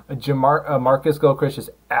of guy. Marcus Gilchrist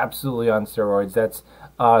is absolutely on steroids. That's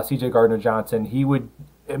C.J. Gardner-Johnson. He would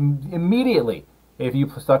immediately, if you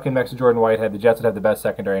stuck in next to Jordan Whitehead, the Jets would have the best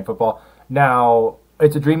secondary in football. Now,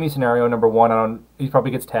 it's a dreamy scenario. Number one, he probably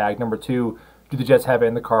gets tagged. Number two, do the Jets have it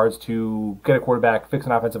in the cards to get a quarterback, fix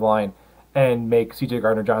an offensive line, and make C.J.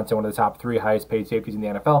 Gardner-Johnson one of the top 3 highest paid safeties in the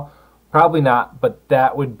NFL? Probably not, but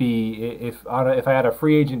that would be, if I had a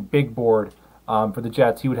free agent big board for the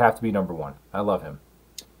Jets, he would have to be number one. I love him.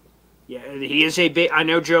 Yeah, he is a big. I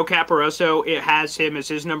know Joe Caporoso. It has him as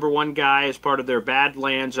his number one guy as part of their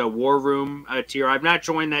Badlands War Room tier. I've not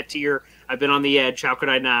joined that tier. I've been on the edge. How could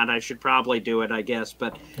I not? I should probably do it, I guess.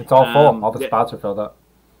 But it's all full. All the spots are filled up.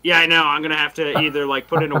 Yeah, I know. I'm gonna have to either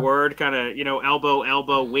put in a word, kind of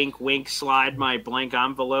elbow, wink, slide my blank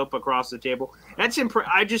envelope across the table. That's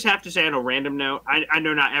I just have to say on a random note. I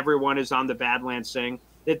know not everyone is on the Badlands thing.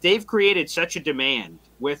 That they've created such a demand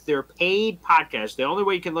with their paid podcast. The only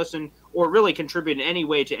way you can listen or really contribute in any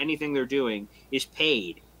way to anything they're doing is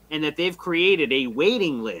paid. and that they've created a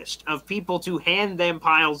waiting list of people to hand them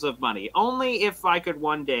piles of money. Only if I could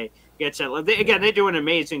one day get settled. Again, they do an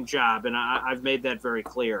amazing job, and I've made that very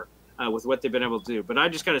clear with what they've been able to do. But I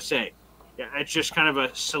just got to say, yeah, it's just kind of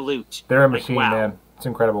a salute. They're a like, machine, wow, man. It's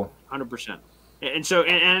incredible. 100%. And so,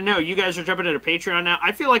 and I know you guys are jumping into Patreon now.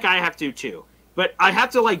 I feel like I have to too, but I have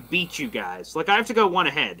to like beat you guys. Like I have to go one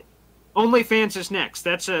ahead. OnlyFans is next.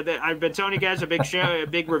 That's I've been telling you guys a big show, a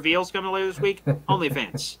big reveal's coming later this week.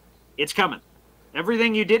 OnlyFans, it's coming.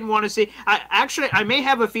 Everything you didn't want to see. I may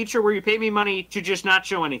have a feature where you pay me money to just not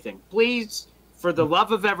show anything. Please, for the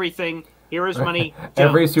love of everything, here is money.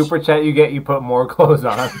 Every super chat you get, you put more clothes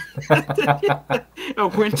on. A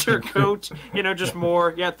winter coat, just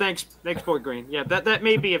more. Yeah, thanks, Boy Green. Yeah, that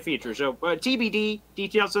may be a feature. So TBD,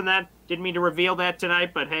 details on that. Didn't mean to reveal that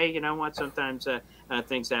tonight, but hey, you know what? Sometimes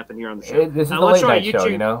things happen here on the show. This is the late night show,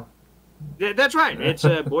 you know? That's right. It's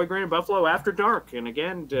Boy Green and Buffalo After Dark. And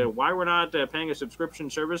again, why we're not paying a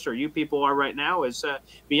subscription service, or you people are right now, is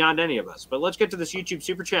beyond any of us. But let's get to this YouTube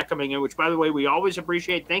Super Chat coming in, which, by the way, we always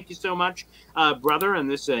appreciate. Thank you so much, brother.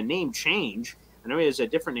 And this name change, I know he has a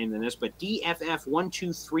different name than this, but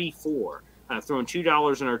DFF1234. Throwing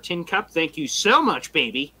 $2 in our tin cup. Thank you so much,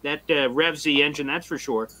 baby. That revs the engine, that's for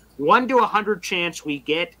sure. 1 to 100 chance we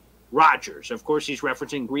get Rodgers. Of course, he's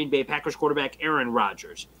referencing Green Bay Packers quarterback Aaron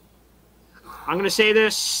Rodgers. I'm going to say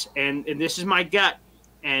this, and this is my gut,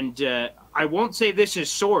 and I won't say this is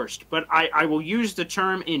sourced, but I will use the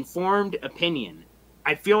term informed opinion.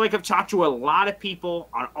 I feel like I've talked to a lot of people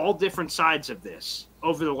on all different sides of this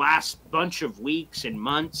over the last bunch of weeks and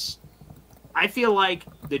months. I feel like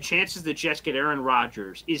the chances the Jets get Aaron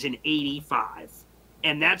Rodgers is an 85,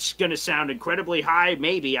 and that's going to sound incredibly high.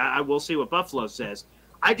 Maybe. I will see what Buffalo says.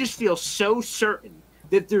 I just feel so certain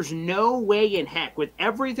that there's no way in heck, with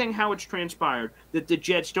everything how it's transpired, that the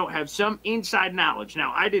Jets don't have some inside knowledge.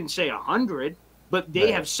 Now, I didn't say 100, but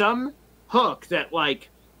they have some hook that, like,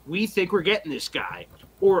 we think we're getting this guy.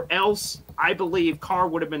 Or else, I believe Carr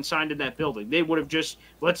would have been signed in that building. They would have just,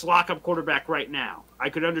 let's lock up quarterback right now. I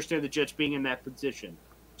could understand the Jets being in that position.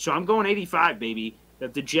 So I'm going 85, baby,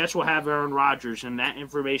 that the Jets will have Aaron Rodgers, and that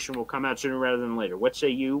information will come out sooner rather than later. What say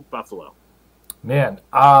you, Buffalo? Man,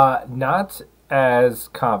 not as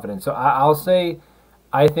confident. So I'll say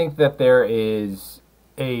I think that there is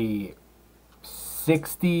a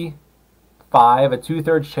 65, a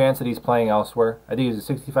 2/3 chance that he's playing elsewhere. I think there's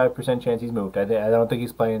a 65% chance he's moved. I don't think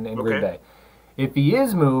he's playing in Green Bay. If he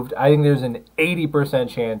is moved, I think there's an 80%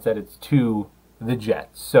 chance that it's to the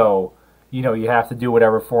Jets. So, you have to do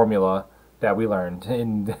whatever formula that we learned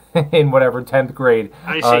in whatever 10th grade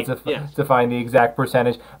to find the exact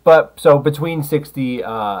percentage. But so between 60,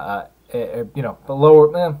 lower,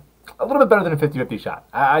 a little bit better than a 50-50 shot.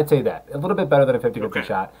 I'd say that. A little bit better than a 50-50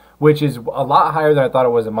 shot, which is a lot higher than I thought it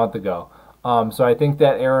was a month ago. So I think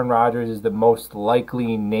that Aaron Rodgers is the most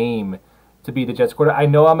likely name to be the Jets quarterback. I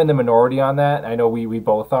know I'm in the minority on that. I know we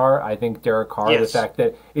both are. I think Derek Carr, the fact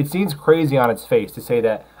that it seems crazy on its face to say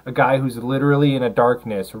that a guy who's literally in a dark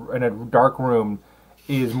room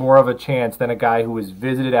is more of a chance than a guy who was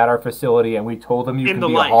visited at our facility and we told him you can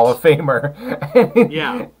be a Hall of Famer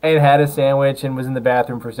and had a sandwich and was in the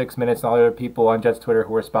bathroom for 6 minutes, and all the other people on Jets Twitter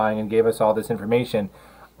who were spying and gave us all this information.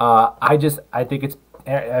 I think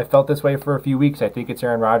I felt this way for a few weeks. I think it's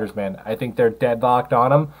Aaron Rodgers, man. I think they're deadlocked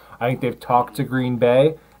on him. I think they've talked to Green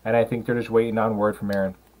Bay, and I think they're just waiting on word from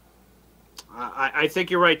Aaron. I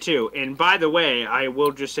think you're right, too. And by the way, I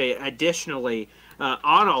will just say additionally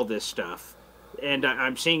on all this stuff, and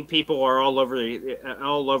I'm seeing people are all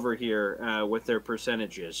over here with their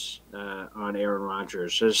percentages on Aaron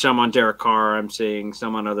Rodgers. There's some on Derek Carr. I'm seeing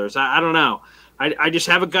some on others. I don't know. I just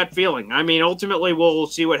have a gut feeling. I mean, ultimately, we'll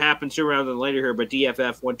see what happens sooner rather than later here. But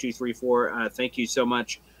DFF1234, thank you so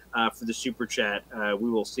much for the super chat.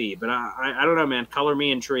 We will see. But I don't know, man. Color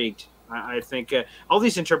me intrigued. I think all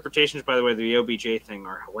these interpretations, by the way, the OBJ thing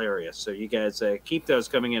are hilarious. So you guys keep those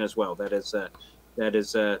coming in as well. That is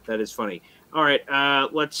funny. All right,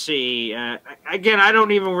 let's see. Again, I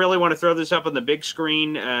don't even really want to throw this up on the big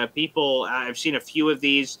screen. People, I've seen a few of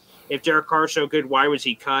these. If Derek Carr's so good, why was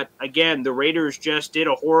he cut? Again, the Raiders just did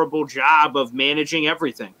a horrible job of managing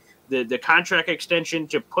everything. The contract extension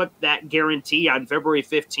to put that guarantee on February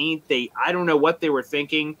 15th, I don't know what they were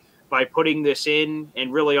thinking by putting this in,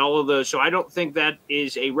 and really all of those. So I don't think that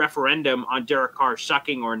is a referendum on Derek Carr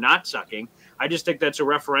sucking or not sucking. I just think that's a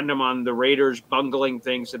referendum on the Raiders bungling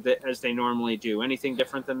things as they normally do. Anything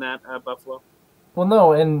different than that, Buffalo? Well,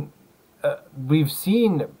 no, and we've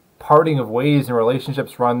seen parting of ways and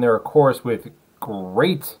relationships run their course with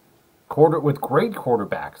great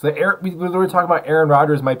quarterbacks. We were talking about Aaron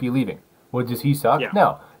Rodgers might be leaving. Well, does he suck? Yeah.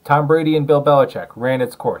 No. Tom Brady and Bill Belichick ran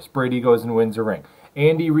its course. Brady goes and wins a ring.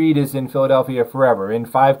 Andy Reid is in Philadelphia forever, in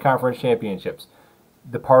 5 conference championships.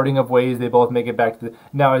 The parting of ways, they both make it back to the...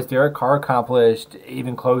 Now, has Derek Carr accomplished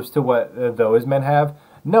even close to what those men have?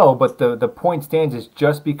 No, but the point stands is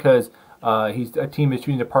just because a team is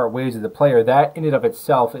choosing to part ways with the player, that in and of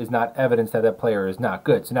itself is not evidence that that player is not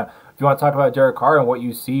good. So now, if you want to talk about Derek Carr and what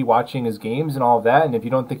you see watching his games and all of that, and if you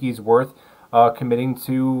don't think he's worth committing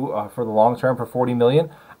to for the long term for $40 million,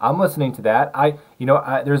 I'm listening to that.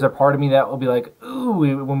 There's a part of me that will be like,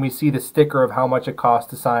 ooh, when we see the sticker of how much it costs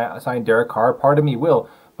to sign Derek Carr. Part of me will,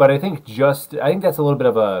 but I think that's a little bit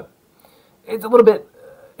of it's a little bit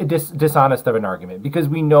dishonest of an argument, because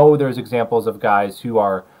we know there's examples of guys who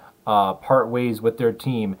are part ways with their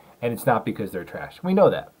team, and it's not because they're trash. We know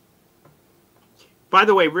that. By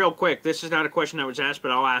the way, real quick, this is not a question I was asked, but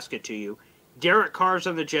I'll ask it to you. Derek Carr's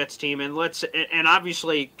on the Jets team, and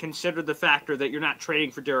obviously consider the factor that you're not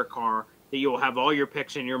trading for Derek Carr, that you'll have all your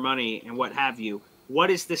picks and your money and what have you.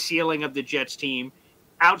 What is the ceiling of the Jets team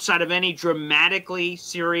outside of any dramatically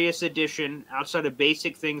serious addition, outside of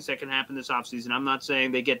basic things that can happen this offseason? I'm not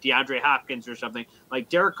saying they get DeAndre Hopkins or something like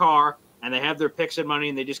Derek Carr, and they have their picks and money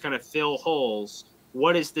and they just kind of fill holes.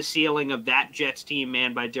 What is the ceiling of that Jets team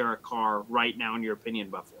manned by Derek Carr right now, in your opinion,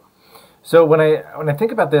 Buffalo? So when I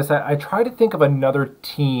think about this, I try to think of another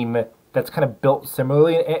team that's kind of built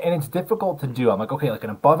similarly, and it's difficult to do. I'm like, okay, like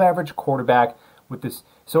an above-average quarterback with this.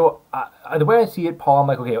 So the way I see it, Paul, I'm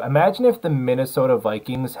like, okay, imagine if the Minnesota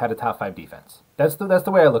Vikings had a top 5 defense. That's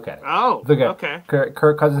the way I look at it. Oh, okay.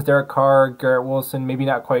 Kirk Cousins, Derek Carr, Garrett Wilson, maybe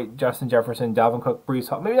not quite Justin Jefferson, Dalvin Cook, Breece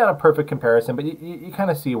Hall. Maybe not a perfect comparison, but you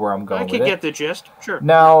kind of see where I'm going with it. I can get the gist, sure.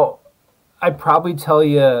 Now, I'd probably tell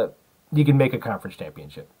you can make a conference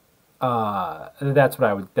championship. That's what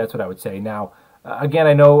I would say. Now, again,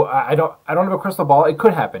 I know I don't have a crystal ball. It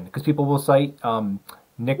could happen because people will cite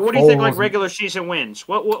Nick. What do you think, like regular season wins?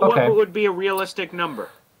 What would be a realistic number?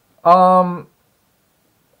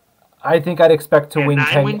 I think I'd expect to win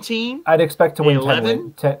 10. Win team? I'd expect to win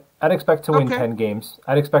 11? 10. I'd expect to win 10 games.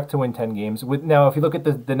 I'd expect to win 10 games. Now, if you look at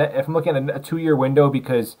if I'm looking at a 2-year window,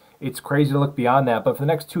 because it's crazy to look beyond that, but for the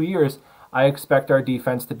next 2 years, I expect our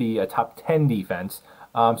defense to be a top 10 defense.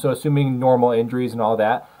 So assuming normal injuries and all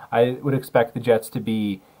that, I would expect the Jets to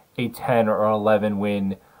be a 10 or 11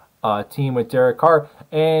 win team with Derek Carr,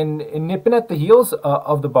 and nipping at the heels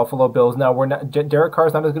of the Buffalo Bills. Now, Derek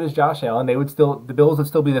Carr's not as good as Josh Allen. The Bills would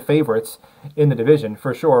still be the favorites in the division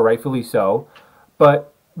for sure, rightfully so.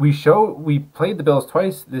 But we played the Bills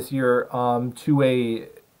twice this year in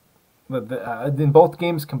both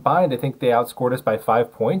games combined. I think they outscored us by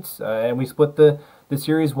 5 points, and we split the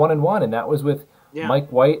series 1-1, and that was with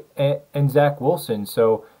Mike White and Zach Wilson.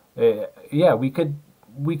 So we could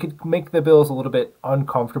make the Bills a little bit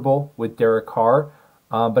uncomfortable with Derek Carr.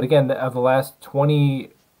 But again, of the last 20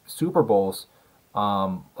 Super Bowls,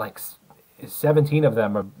 like 17 of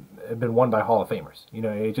them have been won by Hall of Famers.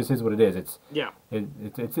 It just is what it is.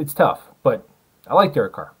 It's tough, but I like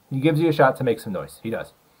Derek Carr. He gives you a shot to make some noise. He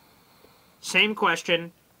does. Same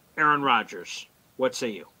question, Aaron Rodgers. What say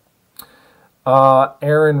you?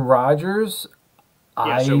 Aaron Rodgers.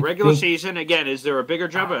 So regular season, again, is there a bigger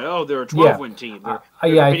jump? They're a 12-win team.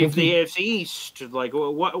 I think the AFC East. Like,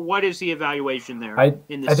 what is the evaluation there? I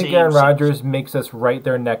think Aaron Rodgers makes us right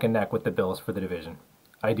there neck and neck with the Bills for the division.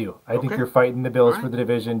 I do. I think you're fighting the Bills for the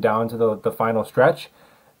division down to the final stretch,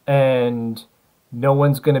 and no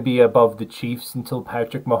one's going to be above the Chiefs until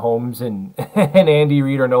Patrick Mahomes and Andy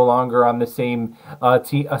Reid are no longer on the same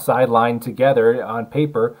sideline together on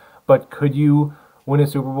paper. But could you win a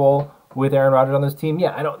Super Bowl with Aaron Rodgers on this team?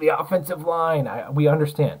 Yeah, I know the offensive line, we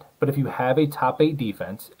understand. But if you have a top 8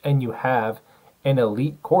 defense and you have an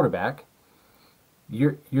elite quarterback,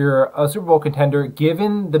 you're a Super Bowl contender.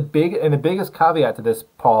 Given the biggest caveat to this,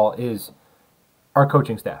 Paul, is our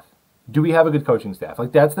coaching staff. Do we have a good coaching staff?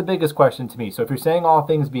 Like, that's the biggest question to me. So if you're saying all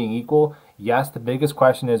things being equal, yes, the biggest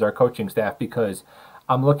question is our coaching staff, because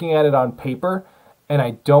I'm looking at it on paper,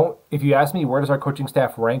 and if you ask me where does our coaching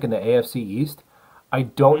staff rank in the AFC East, I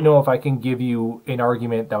don't know if I can give you an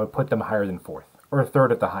argument that would put them higher than 4th or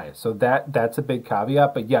 3rd at the highest. So that's a big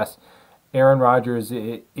caveat. But yes, Aaron Rodgers,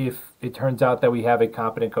 if it turns out that we have a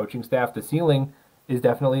competent coaching staff, the ceiling is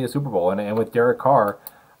definitely a Super Bowl. And with Derek Carr,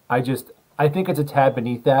 I think it's a tad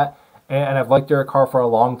beneath that. And I've liked Derek Carr for a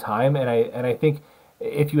long time. And I think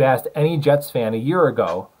if you asked any Jets fan a year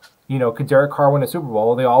ago, could Derek Carr win a Super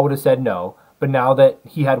Bowl, they all would have said no. But now that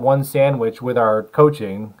he had one sandwich with our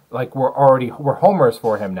coaching, like we're homers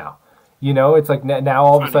for him now. It's like now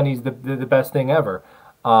all of a sudden he's the best thing ever.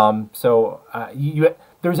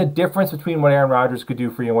 there's a difference between what Aaron Rodgers could do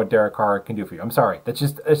for you and what Derek Carr can do for you. I'm sorry, that's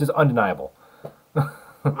just undeniable. To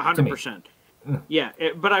me. 100%. Yeah,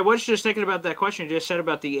 but I was just thinking about that question you just said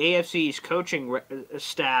about the AFC's coaching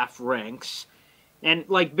staff ranks. And,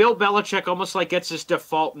 like, Bill Belichick almost, like, gets this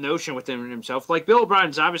default notion within himself. Like, Bill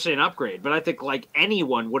O'Brien's obviously an upgrade, but I think, like,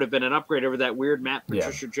 anyone would have been an upgrade over that weird Matt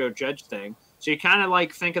Patricia Joe Judge thing. So you kind of,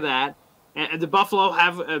 like, think of that. And the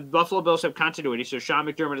Buffalo Bills have continuity. So Sean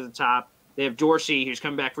McDermott at the top. They have Dorsey, who's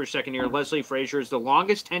coming back for his second year. Leslie Frazier is the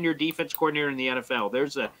longest tenured defense coordinator in the NFL.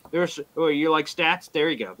 You like stats? There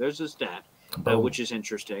you go. There's a stat. Which is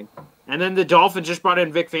interesting. And then the Dolphins just brought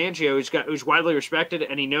in Vic Fangio, who's widely respected,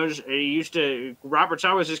 and he used to Robert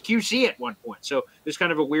Saleh was his QC at one point. So there's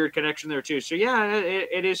kind of a weird connection there too. So yeah,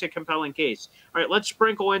 it is a compelling case. All right, let's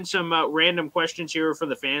sprinkle in some random questions here from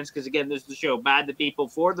the fans because again, this is the show by the people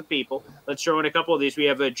for the people. Let's throw in a couple of these. We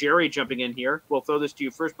have Jerry jumping in here. We'll throw this to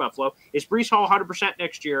you first, Buffalo. Is Breece Hall 100%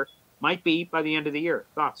 next year? Might be by the end of the year.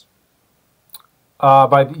 Thoughts?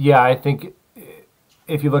 I think.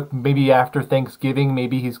 If you look maybe after Thanksgiving,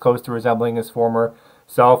 maybe he's close to resembling his former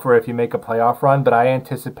self, or if you make a playoff run. But I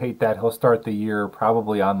anticipate that he'll start the year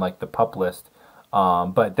probably on like the PUP list.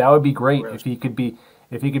 But that would be great if he could be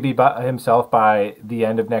by himself by the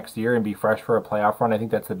end of next year and be fresh for a playoff run. I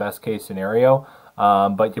think that's the best case scenario.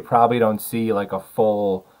 But you probably don't see like a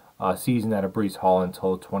full season out of Breece Hall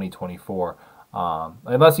until 2024,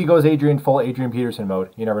 unless he goes full Adrian Peterson mode.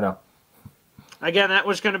 You never know. Again, that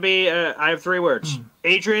was going to be, I have three words.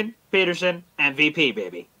 Adrian, Peterson, MVP,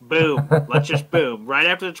 baby. Boom. Let's just boom. Right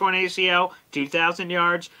after the 20 ACL, 2,000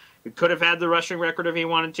 yards. We could have had the rushing record if he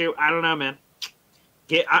wanted to. I don't know, man.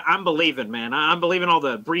 I'm believing, man. I'm believing all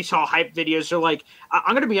the Breece Hall hype videos. They're like,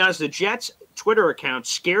 I'm going to be honest, the Jets' Twitter account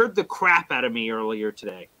scared the crap out of me earlier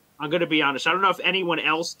today. I'm going to be honest. I don't know if anyone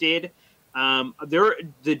else did.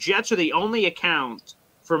 The Jets are the only account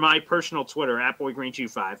for my personal Twitter,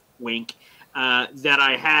 @BoyGreen25, wink, that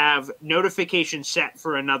I have notifications set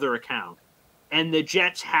for another account, and the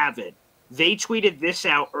Jets have it. They tweeted this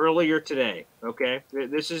out earlier today. Okay,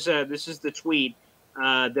 this is the tweet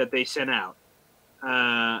that they sent out,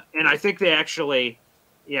 and I think they actually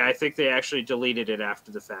deleted it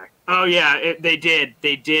after the fact. Oh yeah, they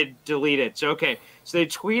did delete it. So okay, so they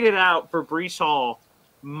tweeted out for Breece Hall,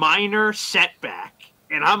 minor setback,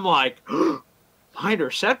 and I'm like.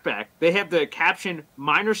 Minor setback. They have the caption,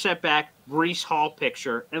 minor setback, Breece Hall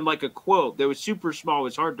picture, and like a quote that was super small, it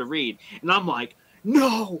was hard to read. And I'm like,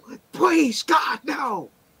 no, please, God, no.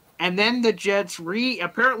 And then the Jets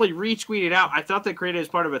apparently retweeted out. I thought they created it as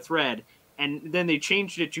part of a thread. And then they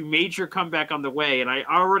changed it to major comeback on the way. And I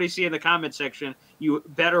already see in the comment section,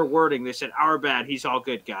 better wording. They said, our bad. He's all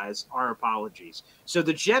good, guys. Our apologies. So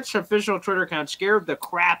the Jets official Twitter account scared the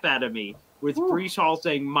crap out of me with Breece Hall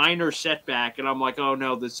saying minor setback. And I'm like, oh,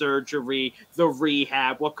 no, the surgery, the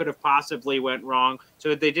rehab, what could have possibly went wrong?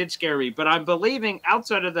 So they did scare me. But I'm believing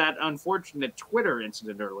outside of that unfortunate Twitter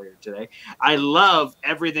incident earlier today, I love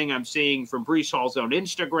everything I'm seeing from Breece Hall's own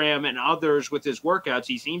Instagram and others with his workouts.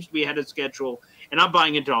 He seems to be ahead of schedule. And I'm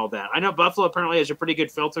buying into all that. I know Buffalo apparently has a pretty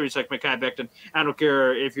good filter. He's like Mekhi Becton. I don't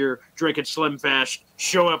care if you're drinking Slim Fast,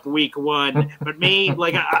 show up week one. But me,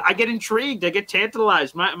 like, I get intrigued. I get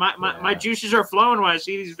tantalized. My juices are flowing when I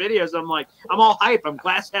see these videos. I'm like, I'm all hype. I'm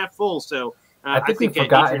glass half full. So I think we've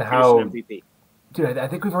forgotten how MVP. Dude, I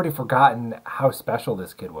think we've already forgotten how special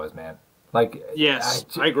this kid was, man. Like, yes,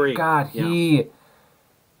 I agree. God,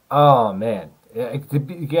 oh man,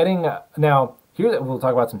 getting now here. We'll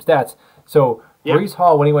talk about some stats. So Breece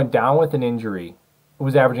Hall, when he went down with an injury,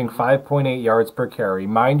 was averaging 5.8 yards per carry.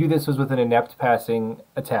 Mind you, this was with an inept passing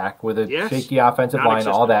attack with a shaky offensive line,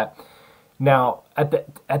 all that. Now, at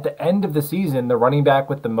the end of the season, the running back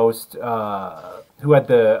with the most, who had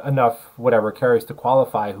enough carries to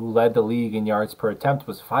qualify, who led the league in yards per attempt,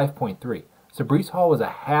 was 5.3. So Breece Hall was a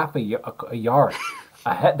half a yard.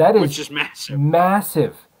 That is which is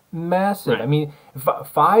massive. Massive. Right. I mean,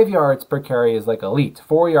 5 yards per carry is like elite.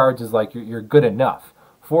 4 yards is like you're good enough.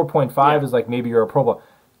 4.5 is like maybe you're a Pro Bowl.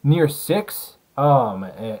 Near 6,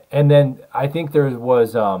 and then I think there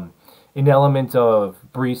was an element of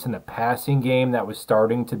Breece in the passing game that was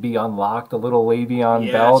starting to be unlocked. A little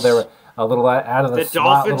Le'Veon Bell. There were a little out of the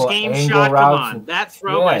slot, Dolphins game shot. Come on, that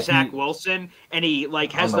throw by Zach Wilson, and he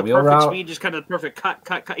has the perfect speed, just kind of perfect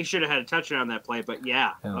cut. He should have had a touchdown on that play, but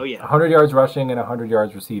 100 yards rushing and 100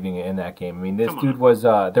 yards receiving in that game. I mean, this dude was.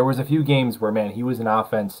 There was a few games where he was an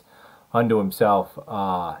offense unto himself.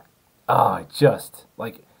 Just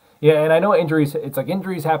like and I know injuries. It's like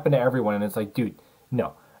injuries happen to everyone, and it's like, dude,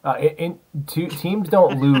 no. Teams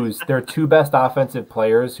don't lose their two best offensive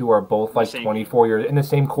players who are both like 24 years in the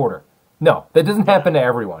same quarter. No, that doesn't happen to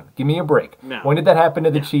everyone. Give me a break. No. When did that happen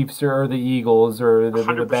to the Chiefs or the Eagles or the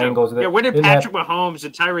 100%. Bengals? Yeah, when did Patrick Mahomes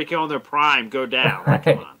and Tyreek Hill in their prime go down?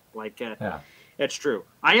 Like, come on. That's true.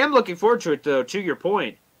 I am looking forward to it, though, to your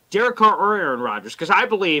point. Derek Carr or Aaron Rodgers, because I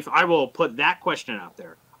believe, I will put that question out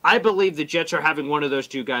there. I believe the Jets are having one of those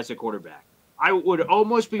two guys at quarterback. I would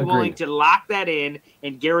almost be willing to lock that in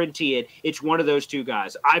and guarantee it. It's one of those two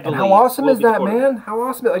guys. I believe. And how awesome is that, man? How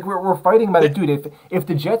awesome! Like we're fighting about it, dude. If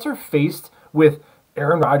the Jets are faced with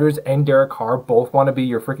Aaron Rodgers and Derek Carr, both want to be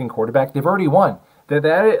your freaking quarterback, they've already won. That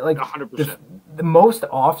like 100%. The most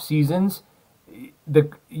off seasons. The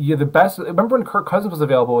best. Remember when Kirk Cousins was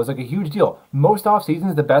available? It was like a huge deal. Most off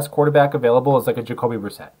seasons, the best quarterback available is like a Jacoby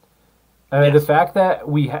Brissett. I mean, the fact that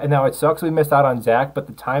now it sucks we missed out on Zach, but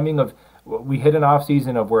the timing of we hit an off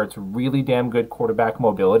season of where it's really damn good quarterback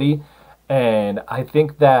mobility, and I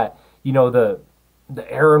think that the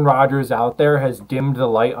Aaron Rodgers out there has dimmed the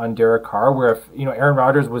light on Derek Carr. Where if Aaron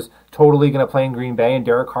Rodgers was totally going to play in Green Bay and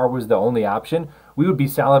Derek Carr was the only option, we would be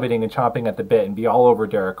salivating and chomping at the bit and be all over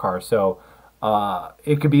Derek Carr. So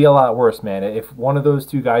it could be a lot worse, man. If one of those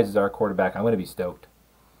two guys is our quarterback, I'm going to be stoked.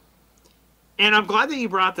 And I'm glad that you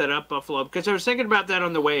brought that up, Buffalo, because I was thinking about that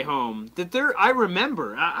on the way home. I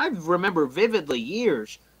remember vividly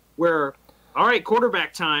years where, all right,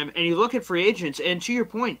 quarterback time, and you look at free agents, and to your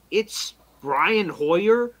point, it's Brian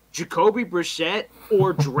Hoyer, Jacoby Brissett,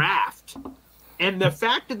 or draft. And the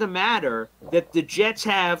fact of the matter that the Jets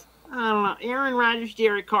have, I don't know, Aaron Rodgers,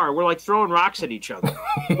 Derek Carr, we're like throwing rocks at each other.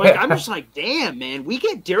 Like, I'm just like, damn, man, we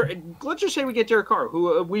get let's just say we get Derek Carr,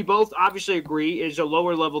 who we both obviously agree is a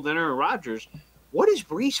lower level than Aaron Rodgers. What is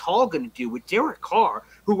Breece Hall going to do with Derek Carr,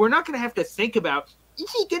 who we're not going to have to think about? Is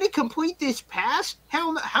he going to complete this pass?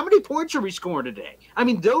 How many points are we scoring today? I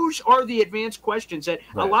mean, those are the advanced questions that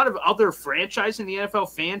a lot of other franchise in the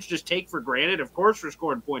NFL fans just take for granted. Of course, we're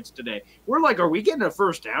scoring points today. We're like, are we getting a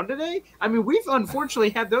first down today? I mean, we've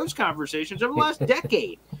unfortunately had those conversations over the last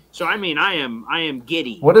decade. So, I mean, I am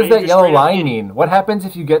giddy. What does that yellow line mean? What happens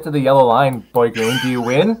if you get to the yellow line, Boy Green? Do you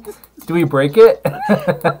win? Do we break it?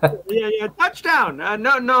 Yeah, touchdown.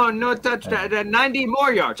 No touchdown. 90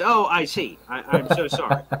 more yards. Oh, I see. I'm so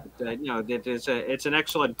sorry. It's an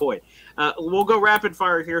excellent point. We'll go rapid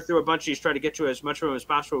fire here through a bunch of these, try to get to as much of them as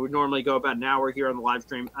possible. We normally go about an hour here on the live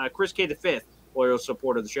stream. Chris K. the Fifth, loyal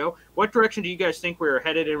supporter of the show. What direction do you guys think we're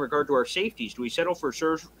headed in regard to our safeties? Do we settle for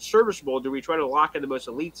serviceable? Do we try to lock in the most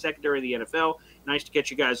elite secondary in the NFL? Nice to get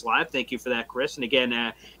you guys live. Thank you for that, Chris. And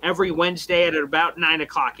again, every Wednesday at about 9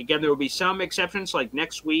 o'clock. Again, there will be some exceptions. Like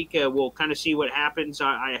next week, we'll kind of see what happens.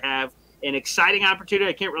 I have an exciting opportunity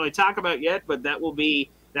I can't really talk about yet, but that will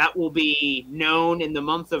be known in the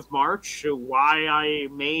month of March, why I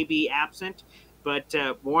may be absent. But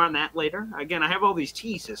more on that later. Again, I have all these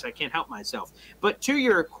teases. I can't help myself. But to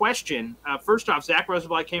your question, first off, Zach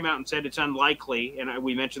Rosenblatt came out and said it's unlikely, and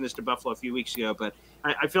we mentioned this to Buffalo a few weeks ago, but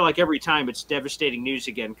I feel like every time it's devastating news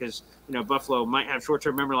again because, Buffalo might have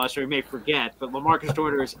short-term memory loss, so we may forget. But LaMarcus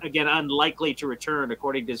Joyner is, again, unlikely to return,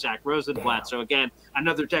 according to Zach Rosenblatt. So, again,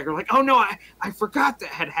 another Decker like, oh, no, I forgot that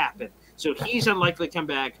had happened. So he's unlikely to come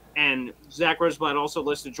back. And Zach Rosenblatt also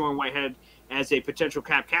listed Jordan Whitehead as a potential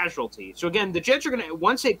cap casualty. So, again, the Jets are going to,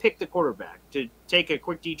 once they pick the quarterback, to take a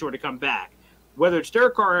quick detour to come back, whether it's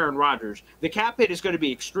Derek Carr or Aaron Rodgers, the cap hit is going to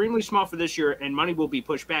be extremely small for this year, and money will be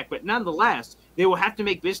pushed back. But nonetheless, they will have to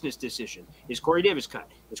make business decisions. Is Corey Davis cut?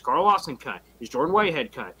 Is Carl Lawson cut? Is Jordan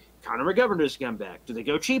Whitehead cut? Connor McGovern does come back. Do they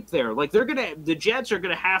go cheap there? Like the Jets are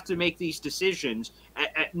going to have to make these decisions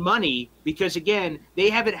at money because, again,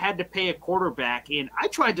 they haven't had to pay a quarterback. And I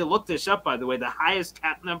tried to look this up, by the way, the highest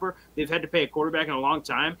cap number they've had to pay a quarterback in a long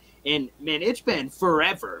time. And, man, it's been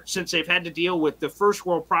forever since they've had to deal with the first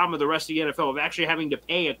world problem of the rest of the NFL of actually having to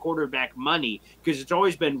pay a quarterback money because it's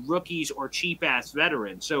always been rookies or cheap-ass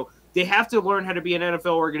veterans. So they have to learn how to be an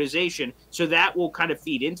NFL organization. So that will kind of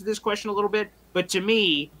feed into this question a little bit. But to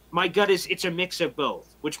me, my gut is it's a mix of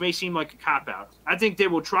both, which may seem like a cop-out. I think they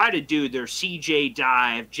will try to do their CJ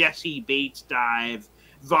dive, Jesse Bates dive,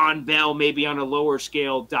 Von Bell maybe on a lower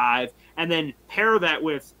scale dive, and then pair that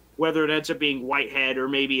with whether it ends up being Whitehead or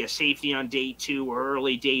maybe a safety on day 2 or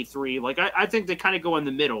early day 3. Like, I think they kind of go in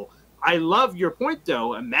the middle. I love your point,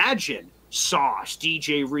 though. Imagine Sauce,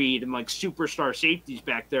 DJ Reed, and like superstar safeties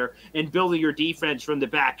back there and building your defense from the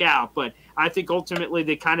back out. But I think ultimately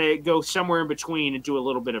they kind of go somewhere in between and do a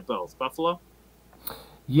little bit of both. Buffalo?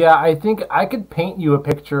 Yeah, I think I could paint you a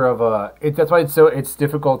picture of that's why it's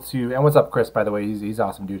difficult to. And what's up, Chris? By the way, he's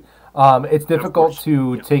awesome, dude. It's difficult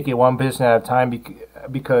to take it one position at a time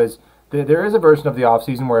because there is a version of the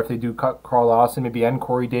offseason where if they do cut Carl Lawson, maybe end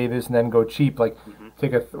Corey Davis, and then go cheap, like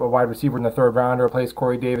take a wide receiver in the third round to replace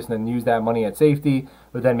Corey Davis and then use that money at safety.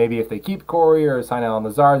 But then maybe if they keep Corey or sign Alan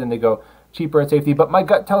Lazard, then they go cheaper at safety. But my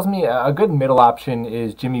gut tells me a good middle option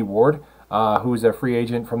is Jimmy Ward, who's a free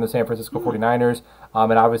agent from the San Francisco 49ers.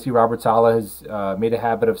 And obviously Robert Saleh has made a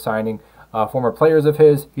habit of signing former players of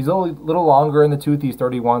his. He's a little longer in the tooth. He's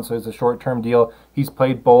 31, so it's a short-term deal. He's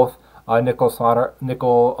played both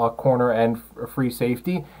nickel corner and free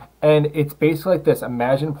safety. And it's basically like this.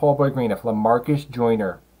 Imagine Paul Boyd Green if LaMarcus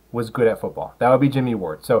Joyner was good at football. That would be Jimmy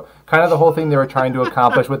Ward. So kind of the whole thing they were trying to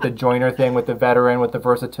accomplish with the Joyner thing, with the veteran, with the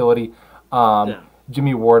versatility.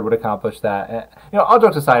 Jimmy Ward would accomplish that. All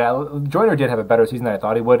jokes aside, Joyner did have a better season than I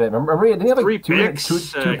thought he would. Remember, didn't he have like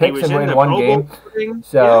two picks in one game?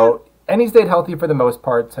 So, and he stayed healthy for the most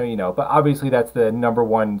part. So, but obviously that's the number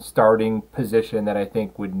one starting position that I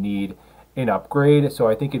think would need an upgrade. So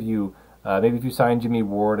I think if you maybe if you sign Jimmy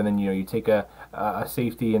Ward and then you take a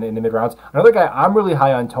safety in the mid rounds. Another guy I'm really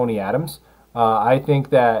high on, Tony Adams. I think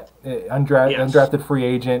that undrafted free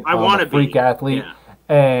agent, freak athlete. Yeah.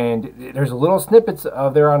 And there's little snippets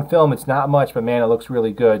of there on film. It's not much, but man, it looks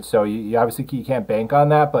really good. So you obviously you can't bank on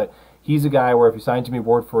that, but he's a guy where if you sign Jimmy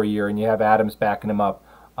Ward for a year and you have Adams backing him up,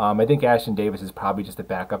 I think Ashton Davis is probably just a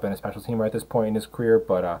backup and a special teamer at this point in his career.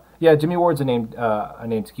 But yeah, Jimmy Ward's a name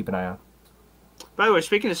to keep an eye on. By the way,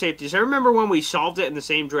 speaking of safeties, I remember when we solved it in the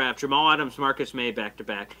same draft, Jamal Adams, Marcus May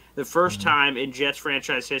back-to-back. The first time in Jets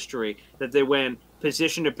franchise history that they went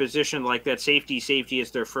position to position like that, safety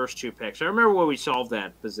is their first two picks. I remember when we solved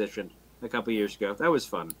that position a couple years ago. That was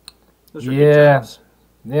fun. Those were good times.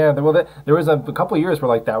 Yeah. Well, there was a couple of years where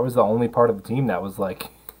like that was the only part of the team that was like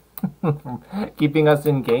keeping us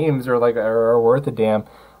in games or worth a damn.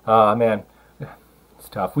 Man, it's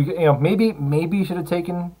tough. We maybe you should have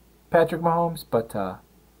taken Patrick Mahomes, but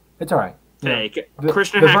it's all right. Hey,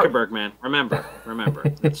 Christian Hackenberg, man. Remember.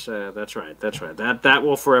 That's right. That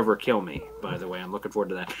will forever kill me, by the way. I'm looking forward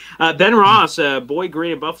to that. Ben Ross, Boyd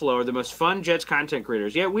Green, and Buffalo are the most fun Jets content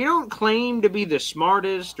creators. Yeah, we don't claim to be the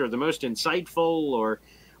smartest or the most insightful or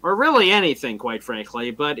really anything, quite frankly.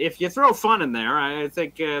 But if you throw fun in there, I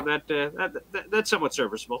think that's somewhat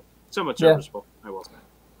serviceable. I will say.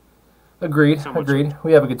 Agreed.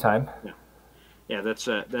 We have a good time. Yeah,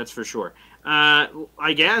 that's for sure.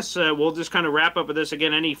 I guess we'll just kind of wrap up with this.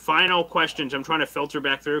 Again, any final questions? I'm trying to filter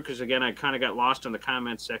back through because, again, I kind of got lost in the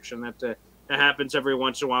comments section. That happens every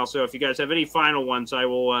once in a while. So if you guys have any final ones, I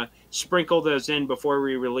will sprinkle those in before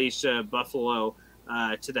we release Buffalo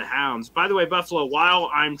to the Hounds. By the way, Buffalo,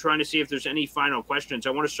 while I'm trying to see if there's any final questions, I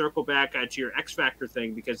want to circle back to your X Factor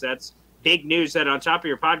thing because that's big news that on top of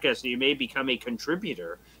your podcast you may become a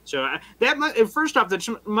contributor. So first off,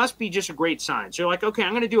 that must be just a great sign. So you're like, okay,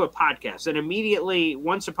 I'm going to do a podcast. And immediately,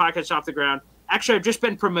 once the podcast is off the ground, actually, I've just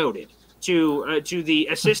been promoted to the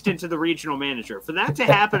assistant to the regional manager. For that to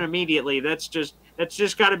happen immediately, that's just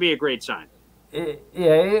got to be a great sign.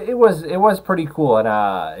 It was pretty cool.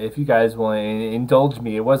 And if you guys will indulge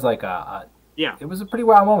me, it was like it was a pretty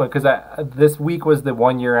wild moment because this week was the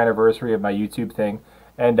 1 year anniversary of my YouTube thing.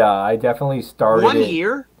 And I definitely started 1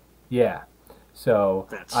 year? Yeah. So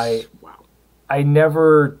wow. I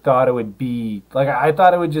never thought it would be like I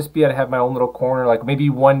thought it would just be I'd have my own little corner, like maybe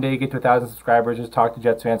one day get to 1,000 subscribers, just talk to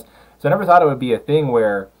Jets fans. So I never thought it would be a thing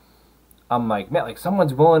where I'm like, man, like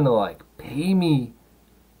someone's willing to like pay me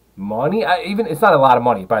money. It's not a lot of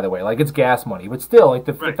money, by the way. Like it's gas money, but still, like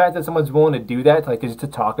the fact that someone's willing to do that, like just to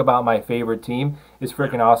talk about my favorite team, is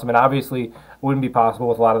freaking awesome. And obviously, it wouldn't be possible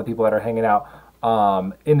with a lot of the people that are hanging out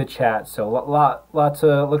in the chat. So lots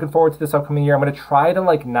of looking forward to this upcoming year. I'm going to try to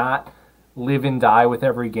like not live and die with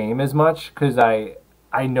every game as much because I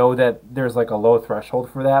know that there's like a low threshold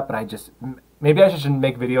for that, but maybe I should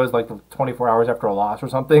make videos like 24 hours after a loss or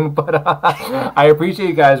something. But I appreciate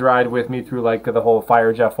you guys ride with me through like the whole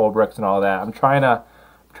fire Jeff Ulbrichts and all that. I'm trying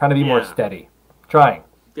to be more steady. Trying.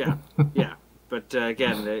 Yeah. But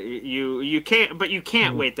again, you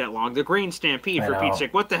can't wait that long. The Green Stampede, for Pete's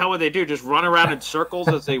sake, what the hell would they do? Just run around in circles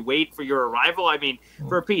as they wait for your arrival? I mean,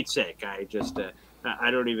 for Pete's sake, I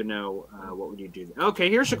don't even know what would you do. Okay,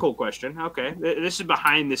 here's a cool question. Okay, this is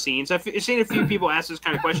behind the scenes. I've seen a few people ask this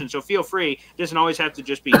kind of question, so feel free. It doesn't always have to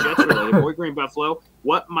just be Jets related. Boyd Green, Buffalo,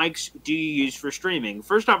 what mics do you use for streaming?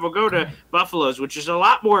 First off, we'll go to Buffalo's, which is a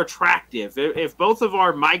lot more attractive. If both of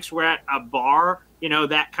our mics were at a bar,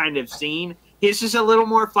 that kind of scene, his is a little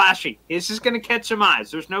more flashy. His is going to catch some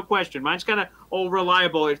eyes. There's no question. Mine's kind of old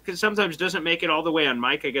reliable. It sometimes doesn't make it all the way on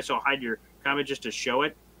mic. I guess I'll hide your comment just to show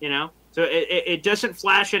it, So it doesn't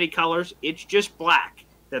flash any colors. It's just black.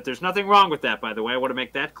 There's nothing wrong with that, by the way. I want to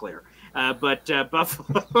make that clear. But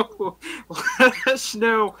Buffalo, let us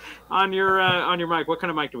know on your mic. What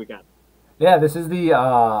kind of mic do we got? Yeah, this is the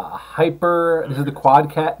Hyper. This is the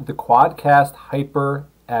Quadcast Hyper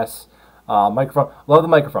S microphone. Love the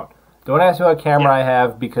microphone. Don't ask me what camera Yeah. I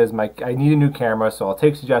have because I need a new camera, so I'll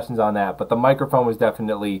take suggestions on that. But the microphone was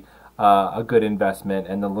definitely a good investment,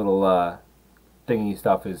 and the little thingy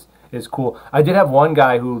stuff is cool. I did have one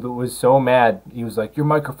guy who was so mad. He was like, "Your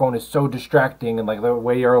microphone is so distracting," and like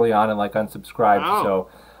way early on, and like unsubscribed. Oh.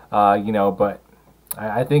 So, but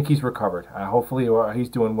I think he's recovered. Hopefully, he's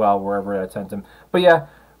doing well wherever I sent him. But yeah,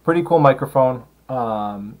 pretty cool microphone.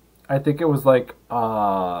 I think it was like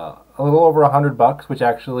a little over $100, which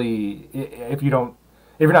actually, if you're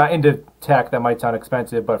not into tech, that might sound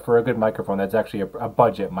expensive, but for a good microphone, that's actually a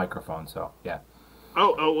budget microphone. So yeah.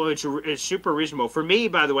 Well, it's super reasonable. For me,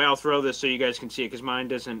 by the way, I'll throw this so you guys can see it because mine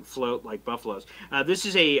doesn't float like Buffalo's. This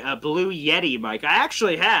is a Blue Yeti mic. I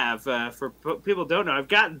actually have, for people who don't know, I've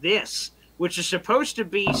got this, which is supposed to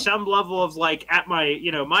be some level of like at my,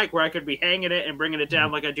 mic where I could be hanging it and bringing it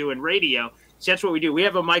down like I do in radio. So that's what we do. We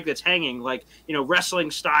have a mic that's hanging like, wrestling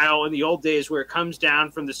style in the old days where it comes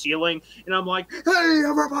down from the ceiling. And I'm like, hey,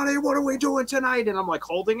 everybody, what are we doing tonight? And I'm like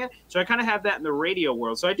holding it. So I kind of have that in the radio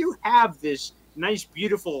world. So I do have this nice,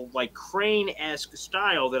 beautiful, like crane-esque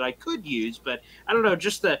style that I could use, but I don't know,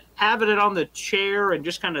 just the having it on the chair and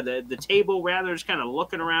just kind of the table rather, just kind of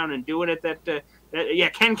looking around and doing it. Yeah,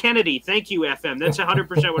 Ken Kennedy, thank you, FM. That's 100%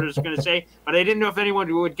 what I was going to say, but I didn't know if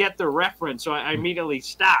anyone would get the reference, so I immediately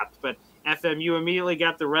stopped. But FM, you immediately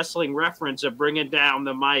got the wrestling reference of bringing down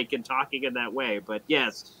the mic and talking in that way. But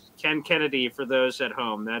yes, Ken Kennedy for those at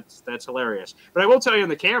home. That's hilarious. But I will tell you on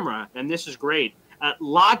the camera, and this is great.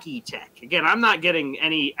 Logitech. Again, I'm not getting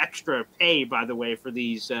any extra pay, by the way, for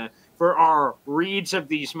these for our reads of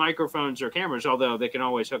these microphones or cameras, although they can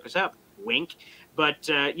always hook us up. Wink. But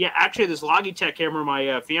yeah, actually, this Logitech camera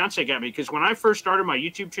my fiance got me because when I first started my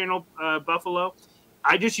YouTube channel, Buffalo,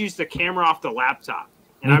 I just used the camera off the laptop.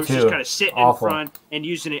 And Me I was too. just kind of sitting Awful. in front and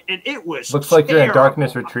using it, and it was looks like you're in terrible.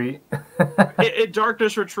 darkness retreat.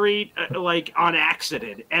 Darkness retreat, like on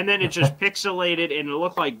accident, and then it just pixelated and it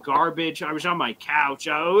looked like garbage. I was on my couch.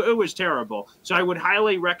 It was terrible. So I would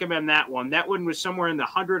highly recommend that one. That one was somewhere in the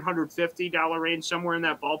 $150 range, somewhere in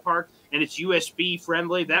that ballpark, and it's USB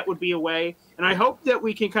friendly. That would be a way. And I hope that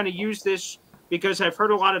we can kind of use this because I've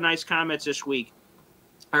heard a lot of nice comments this week.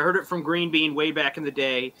 I heard it from Green Bean way back in the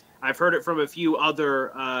day. I've heard it from a few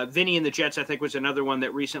other, Vinny and the Jets, I think, was another one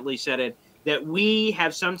that recently said it, that we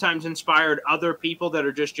have sometimes inspired other people that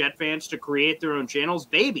are just Jet fans to create their own channels.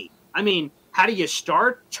 Baby, I mean, how do you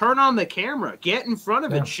start? Turn on the camera, get in front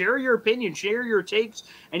of it, share your opinion, share your takes,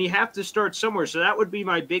 and you have to start somewhere. So that would be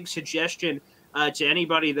my big suggestion to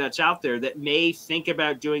anybody that's out there that may think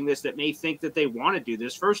about doing this, that may think that they want to do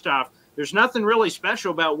this. First off, there's nothing really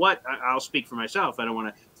special about what I'll speak for myself. I don't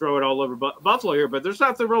want to throw it all over Buffalo here, but there's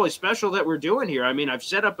nothing really special that we're doing here. I mean, I've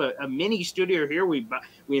set up a mini studio here. We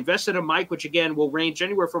invested in a mic, which again will range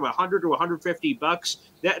anywhere from $100 to $150.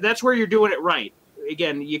 That's where you're doing it right.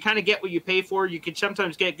 Again, you kind of get what you pay for. You can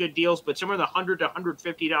sometimes get good deals, but somewhere in the $100 to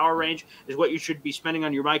 $150 range is what you should be spending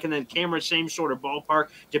on your mic. And then camera, same sort of ballpark,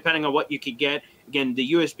 depending on what you could get. Again,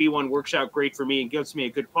 the USB one works out great for me and gives me a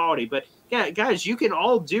good quality. But yeah, guys, you can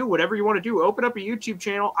all do whatever you want to do. Open up a YouTube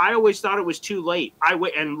channel. I always thought it was too late. I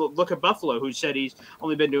wait and look at Buffalo, who said he's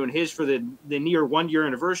only been doing his for the near 1 year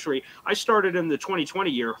anniversary. I started in the 2020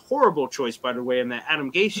 year. Horrible choice, by the way, in the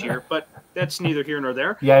Adam Gase year, but that's neither here nor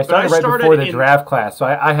there. Yeah, I started right before the draft class, so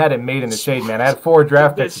I had it made in the shade, man. I had 4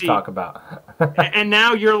 draft picks to talk about. And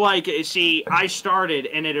now you're like, see, I started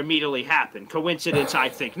and it immediately happened. Coincidence? I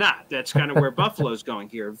think not. That's kind of where Buffalo's going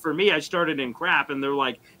here. For me, I started in crap, and they're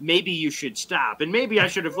like, maybe you should stop. And maybe I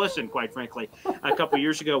should have listened, quite frankly, a couple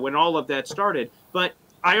years ago when all of that started. But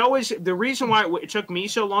the reason why it took me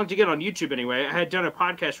so long to get on YouTube anyway, I had done a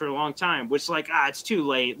podcast for a long time, was like, it's too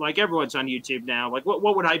late. Like, everyone's on YouTube now. Like,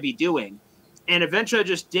 what would I be doing? And eventually I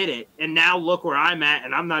just did it. And now look where I'm at,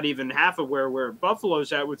 and I'm not even half of where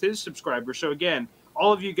Buffalo's at with his subscribers. So again,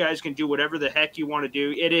 all of you guys can do whatever the heck you want to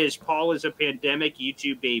do. It is Paul is a pandemic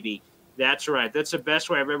YouTube baby. That's right. That's the best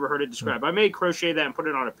way I've ever heard it described. I may crochet that and put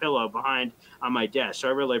it on a pillow behind on my desk. So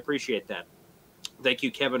I really appreciate that. Thank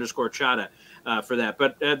you, Kevin_Chata, for that.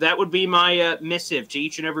 But that would be my missive to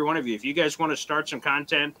each and every one of you. If you guys want to start some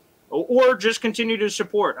content or just continue to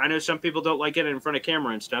support. I know some people don't like getting in front of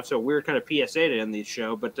camera and stuff, so we're kind of PSA to end this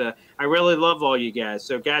show. But I really love all you guys.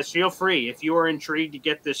 So, guys, feel free. If you are intrigued to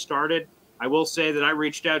get this started, I will say that I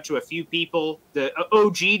reached out to a few people, the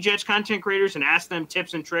OG Jets content creators, and asked them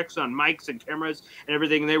tips and tricks on mics and cameras and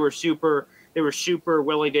everything. And they were super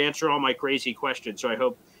willing to answer all my crazy questions. So I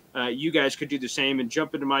hope you guys could do the same and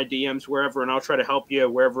jump into my DMs wherever, and I'll try to help you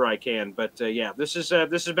wherever I can. But yeah, this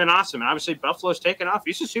has been awesome. And obviously, Buffalo's taken off.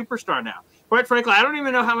 He's a superstar now. Quite frankly, I don't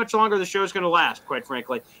even know how much longer the show is going to last. Quite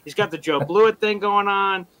frankly, he's got the Joe Blewett thing going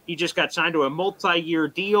on. He just got signed to a multi-year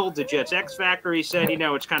deal. The Jets X Factor. He said,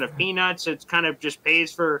 it's kind of peanuts. It's kind of just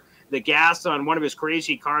pays for the gas on one of his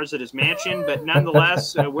crazy cars at his mansion. But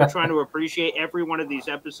nonetheless, we're trying to appreciate every one of these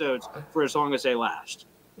episodes for as long as they last.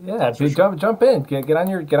 Yeah, jump in, get on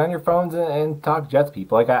your phones and talk Jets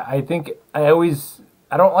people. Like I think I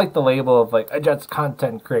don't like the label of like a Jets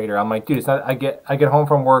content creator. I'm like, dude, it's not. I get home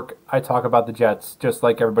from work, I talk about the Jets just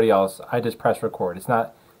like everybody else. I just press record. It's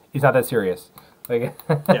not that serious. Like,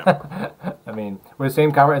 yeah. I mean, we're the same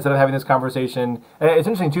instead of having this conversation. And it's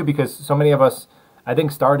interesting too because so many of us, I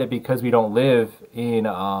think, started because we don't live in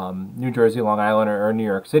New Jersey, Long Island, or New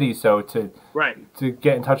York City. So to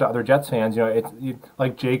get in touch with other Jets fans,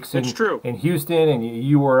 like Jake's in Houston, and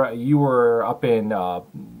you were up in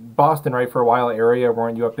Boston, right, for a while area,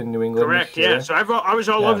 weren't you? Up in New England? Correct. Yeah. So I was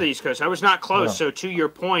all over the East Coast. I was not close. So to your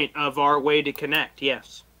point of our way to connect,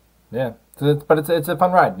 yes. Yeah. But it's a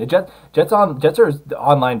fun ride. The Jets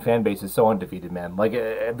online fan base is so undefeated, man. Like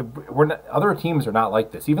other teams are not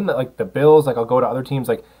like this. Even the Bills, like I'll go to other teams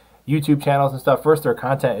like YouTube channels and stuff. First, their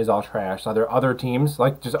content is all trash. So there are other teams,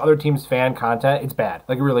 like just other teams' fan content, it's bad.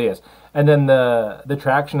 Like it really is. And then the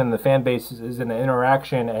traction and the fan base is in the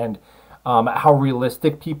interaction and how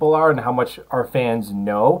realistic people are and how much our fans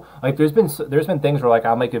know. Like there's been things where like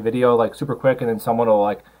I'll make a video like super quick and then someone will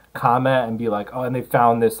like comment and be like, oh, and they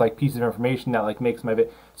found this like piece of information that like makes my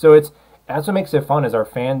video. So that's what makes it fun is our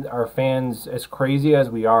fans, as crazy as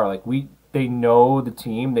we are, like they know the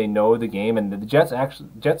team, they know the game, and the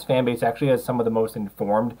Jets fan base actually has some of the most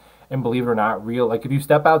informed and, believe it or not, real. Like if you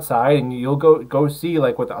step outside and you'll go see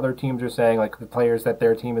like what the other teams are saying, like the players that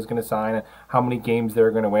their team is going to sign and how many games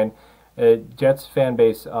they're going to win. Jets fan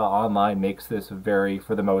base online makes this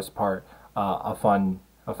for the most part, a fun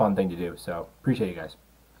thing to do. So appreciate you guys.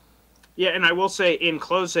 Yeah, and I will say in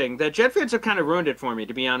closing that Jet fans have kind of ruined it for me,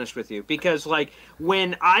 to be honest with you, because like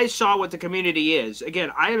when I saw what the community is,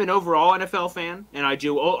 again, I am an overall NFL fan, and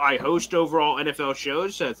I host overall NFL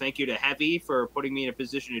shows. So thank you to Heavy for putting me in a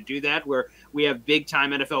position to do that, where we have big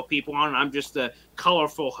time NFL people on, and I'm just the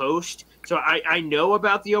colorful host. So I know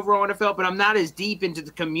about the overall NFL, but I'm not as deep into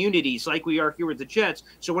the communities like we are here with the Jets.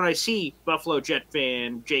 So when I see Buffalo Jet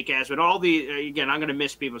fan, Jake Asman, again, I'm going to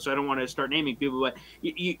miss people, so I don't want to start naming people, but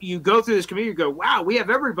you go through this community, you go, wow, we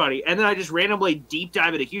have everybody. And then I just randomly deep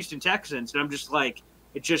dive into Houston Texans, and I'm just like,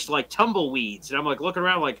 it's just like tumbleweeds. And I'm like looking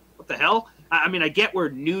around like, what the hell? I mean, I get we're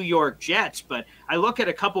New York Jets, but I look at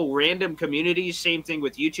a couple random communities, same thing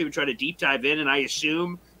with YouTube, try to deep dive in, and I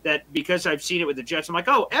assume that because I've seen it with the Jets, I'm like,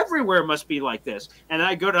 oh, everywhere must be like this. And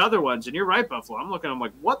I go to other ones, and you're right, Buffalo. I'm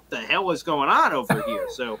like, what the hell is going on over here?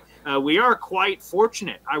 So we are quite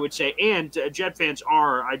fortunate, I would say. And Jet fans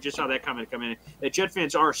I just saw that comment come in, that Jet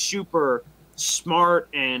fans are super smart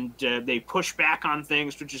and they push back on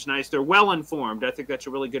things, which is nice. They're well informed. I think that's a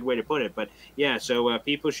really good way to put it. But yeah, so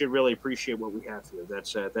people should really appreciate what we have here.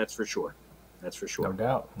 That's for sure. That's for sure. No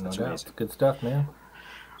doubt. It's good stuff, man.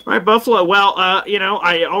 All right, Buffalo. Well,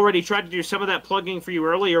 I already tried to do some of that plugging for you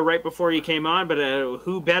earlier right before you came on, but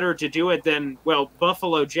who better to do it than,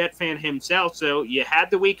 Buffalo Jet fan himself. So you had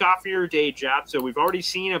the week off of your day job. So we've already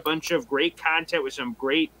seen a bunch of great content with some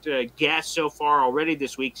great guests so far already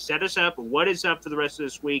this week. Set us up. What is up for the rest of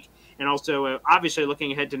this week? And also, obviously,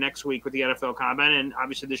 looking ahead to next week with the NFL Combine. And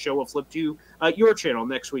obviously, the show will flip to your channel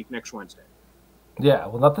next Wednesday. Yeah,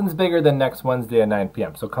 well, nothing's bigger than next Wednesday at 9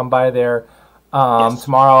 p.m. So come by there. Yes.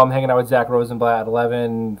 Tomorrow I'm hanging out with Zach Rosenblatt at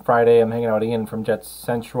 11. Friday I'm hanging out with Ian from Jets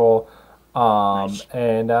Central. Nice.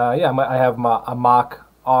 And I have a mock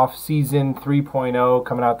off season 3.0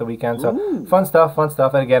 coming out the weekend. So Ooh. Fun stuff.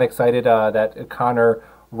 And again, excited that Connor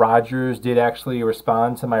Rogers did actually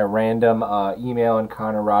respond to my random email, and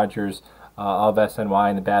Connor Rogers of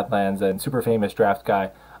SNY in the Badlands and super famous draft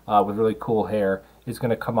guy with really cool hair is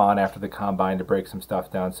going to come on after the Combine to break some stuff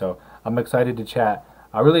down. So I'm excited to chat.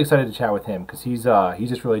 I'm really excited to chat with him because he's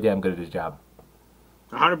just really damn good at his job.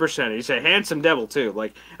 100%. He's a handsome devil too.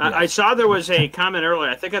 Like yes. I saw there was a comment earlier.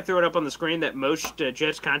 I think I threw it up on the screen that most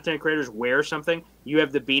Jets content creators wear something. You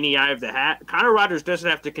have the beanie, I have the hat. Connor Rogers doesn't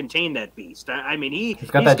have to contain that beast. I mean,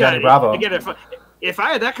 he's got that Johnny Bravo. Again, if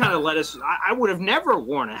I had that kind of lettuce, I would have never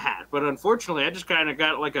worn a hat. But unfortunately, I just kind of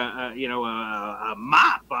got like a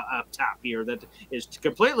mop up top here that is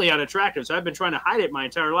completely unattractive. So I've been trying to hide it my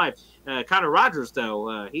entire life. Connor Rogers,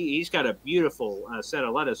 though, he's got a beautiful set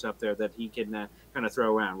of lettuce up there that he can kind of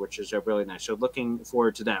throw around, which is really nice. So looking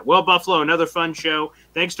forward to that. Well, Buffalo, another fun show.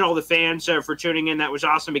 Thanks to all the fans for tuning in. That was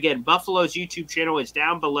awesome. Again, Buffalo's YouTube channel is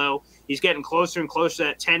down below. He's getting closer and closer to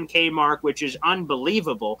that 10K mark, which is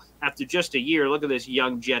unbelievable after just a year. Look at this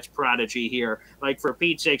young Jets prodigy here. Like, for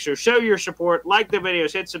Pete's sake. So show your support, like the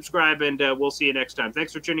videos, hit subscribe, and we'll see you next time.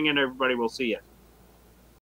 Thanks for tuning in, everybody. We'll see you.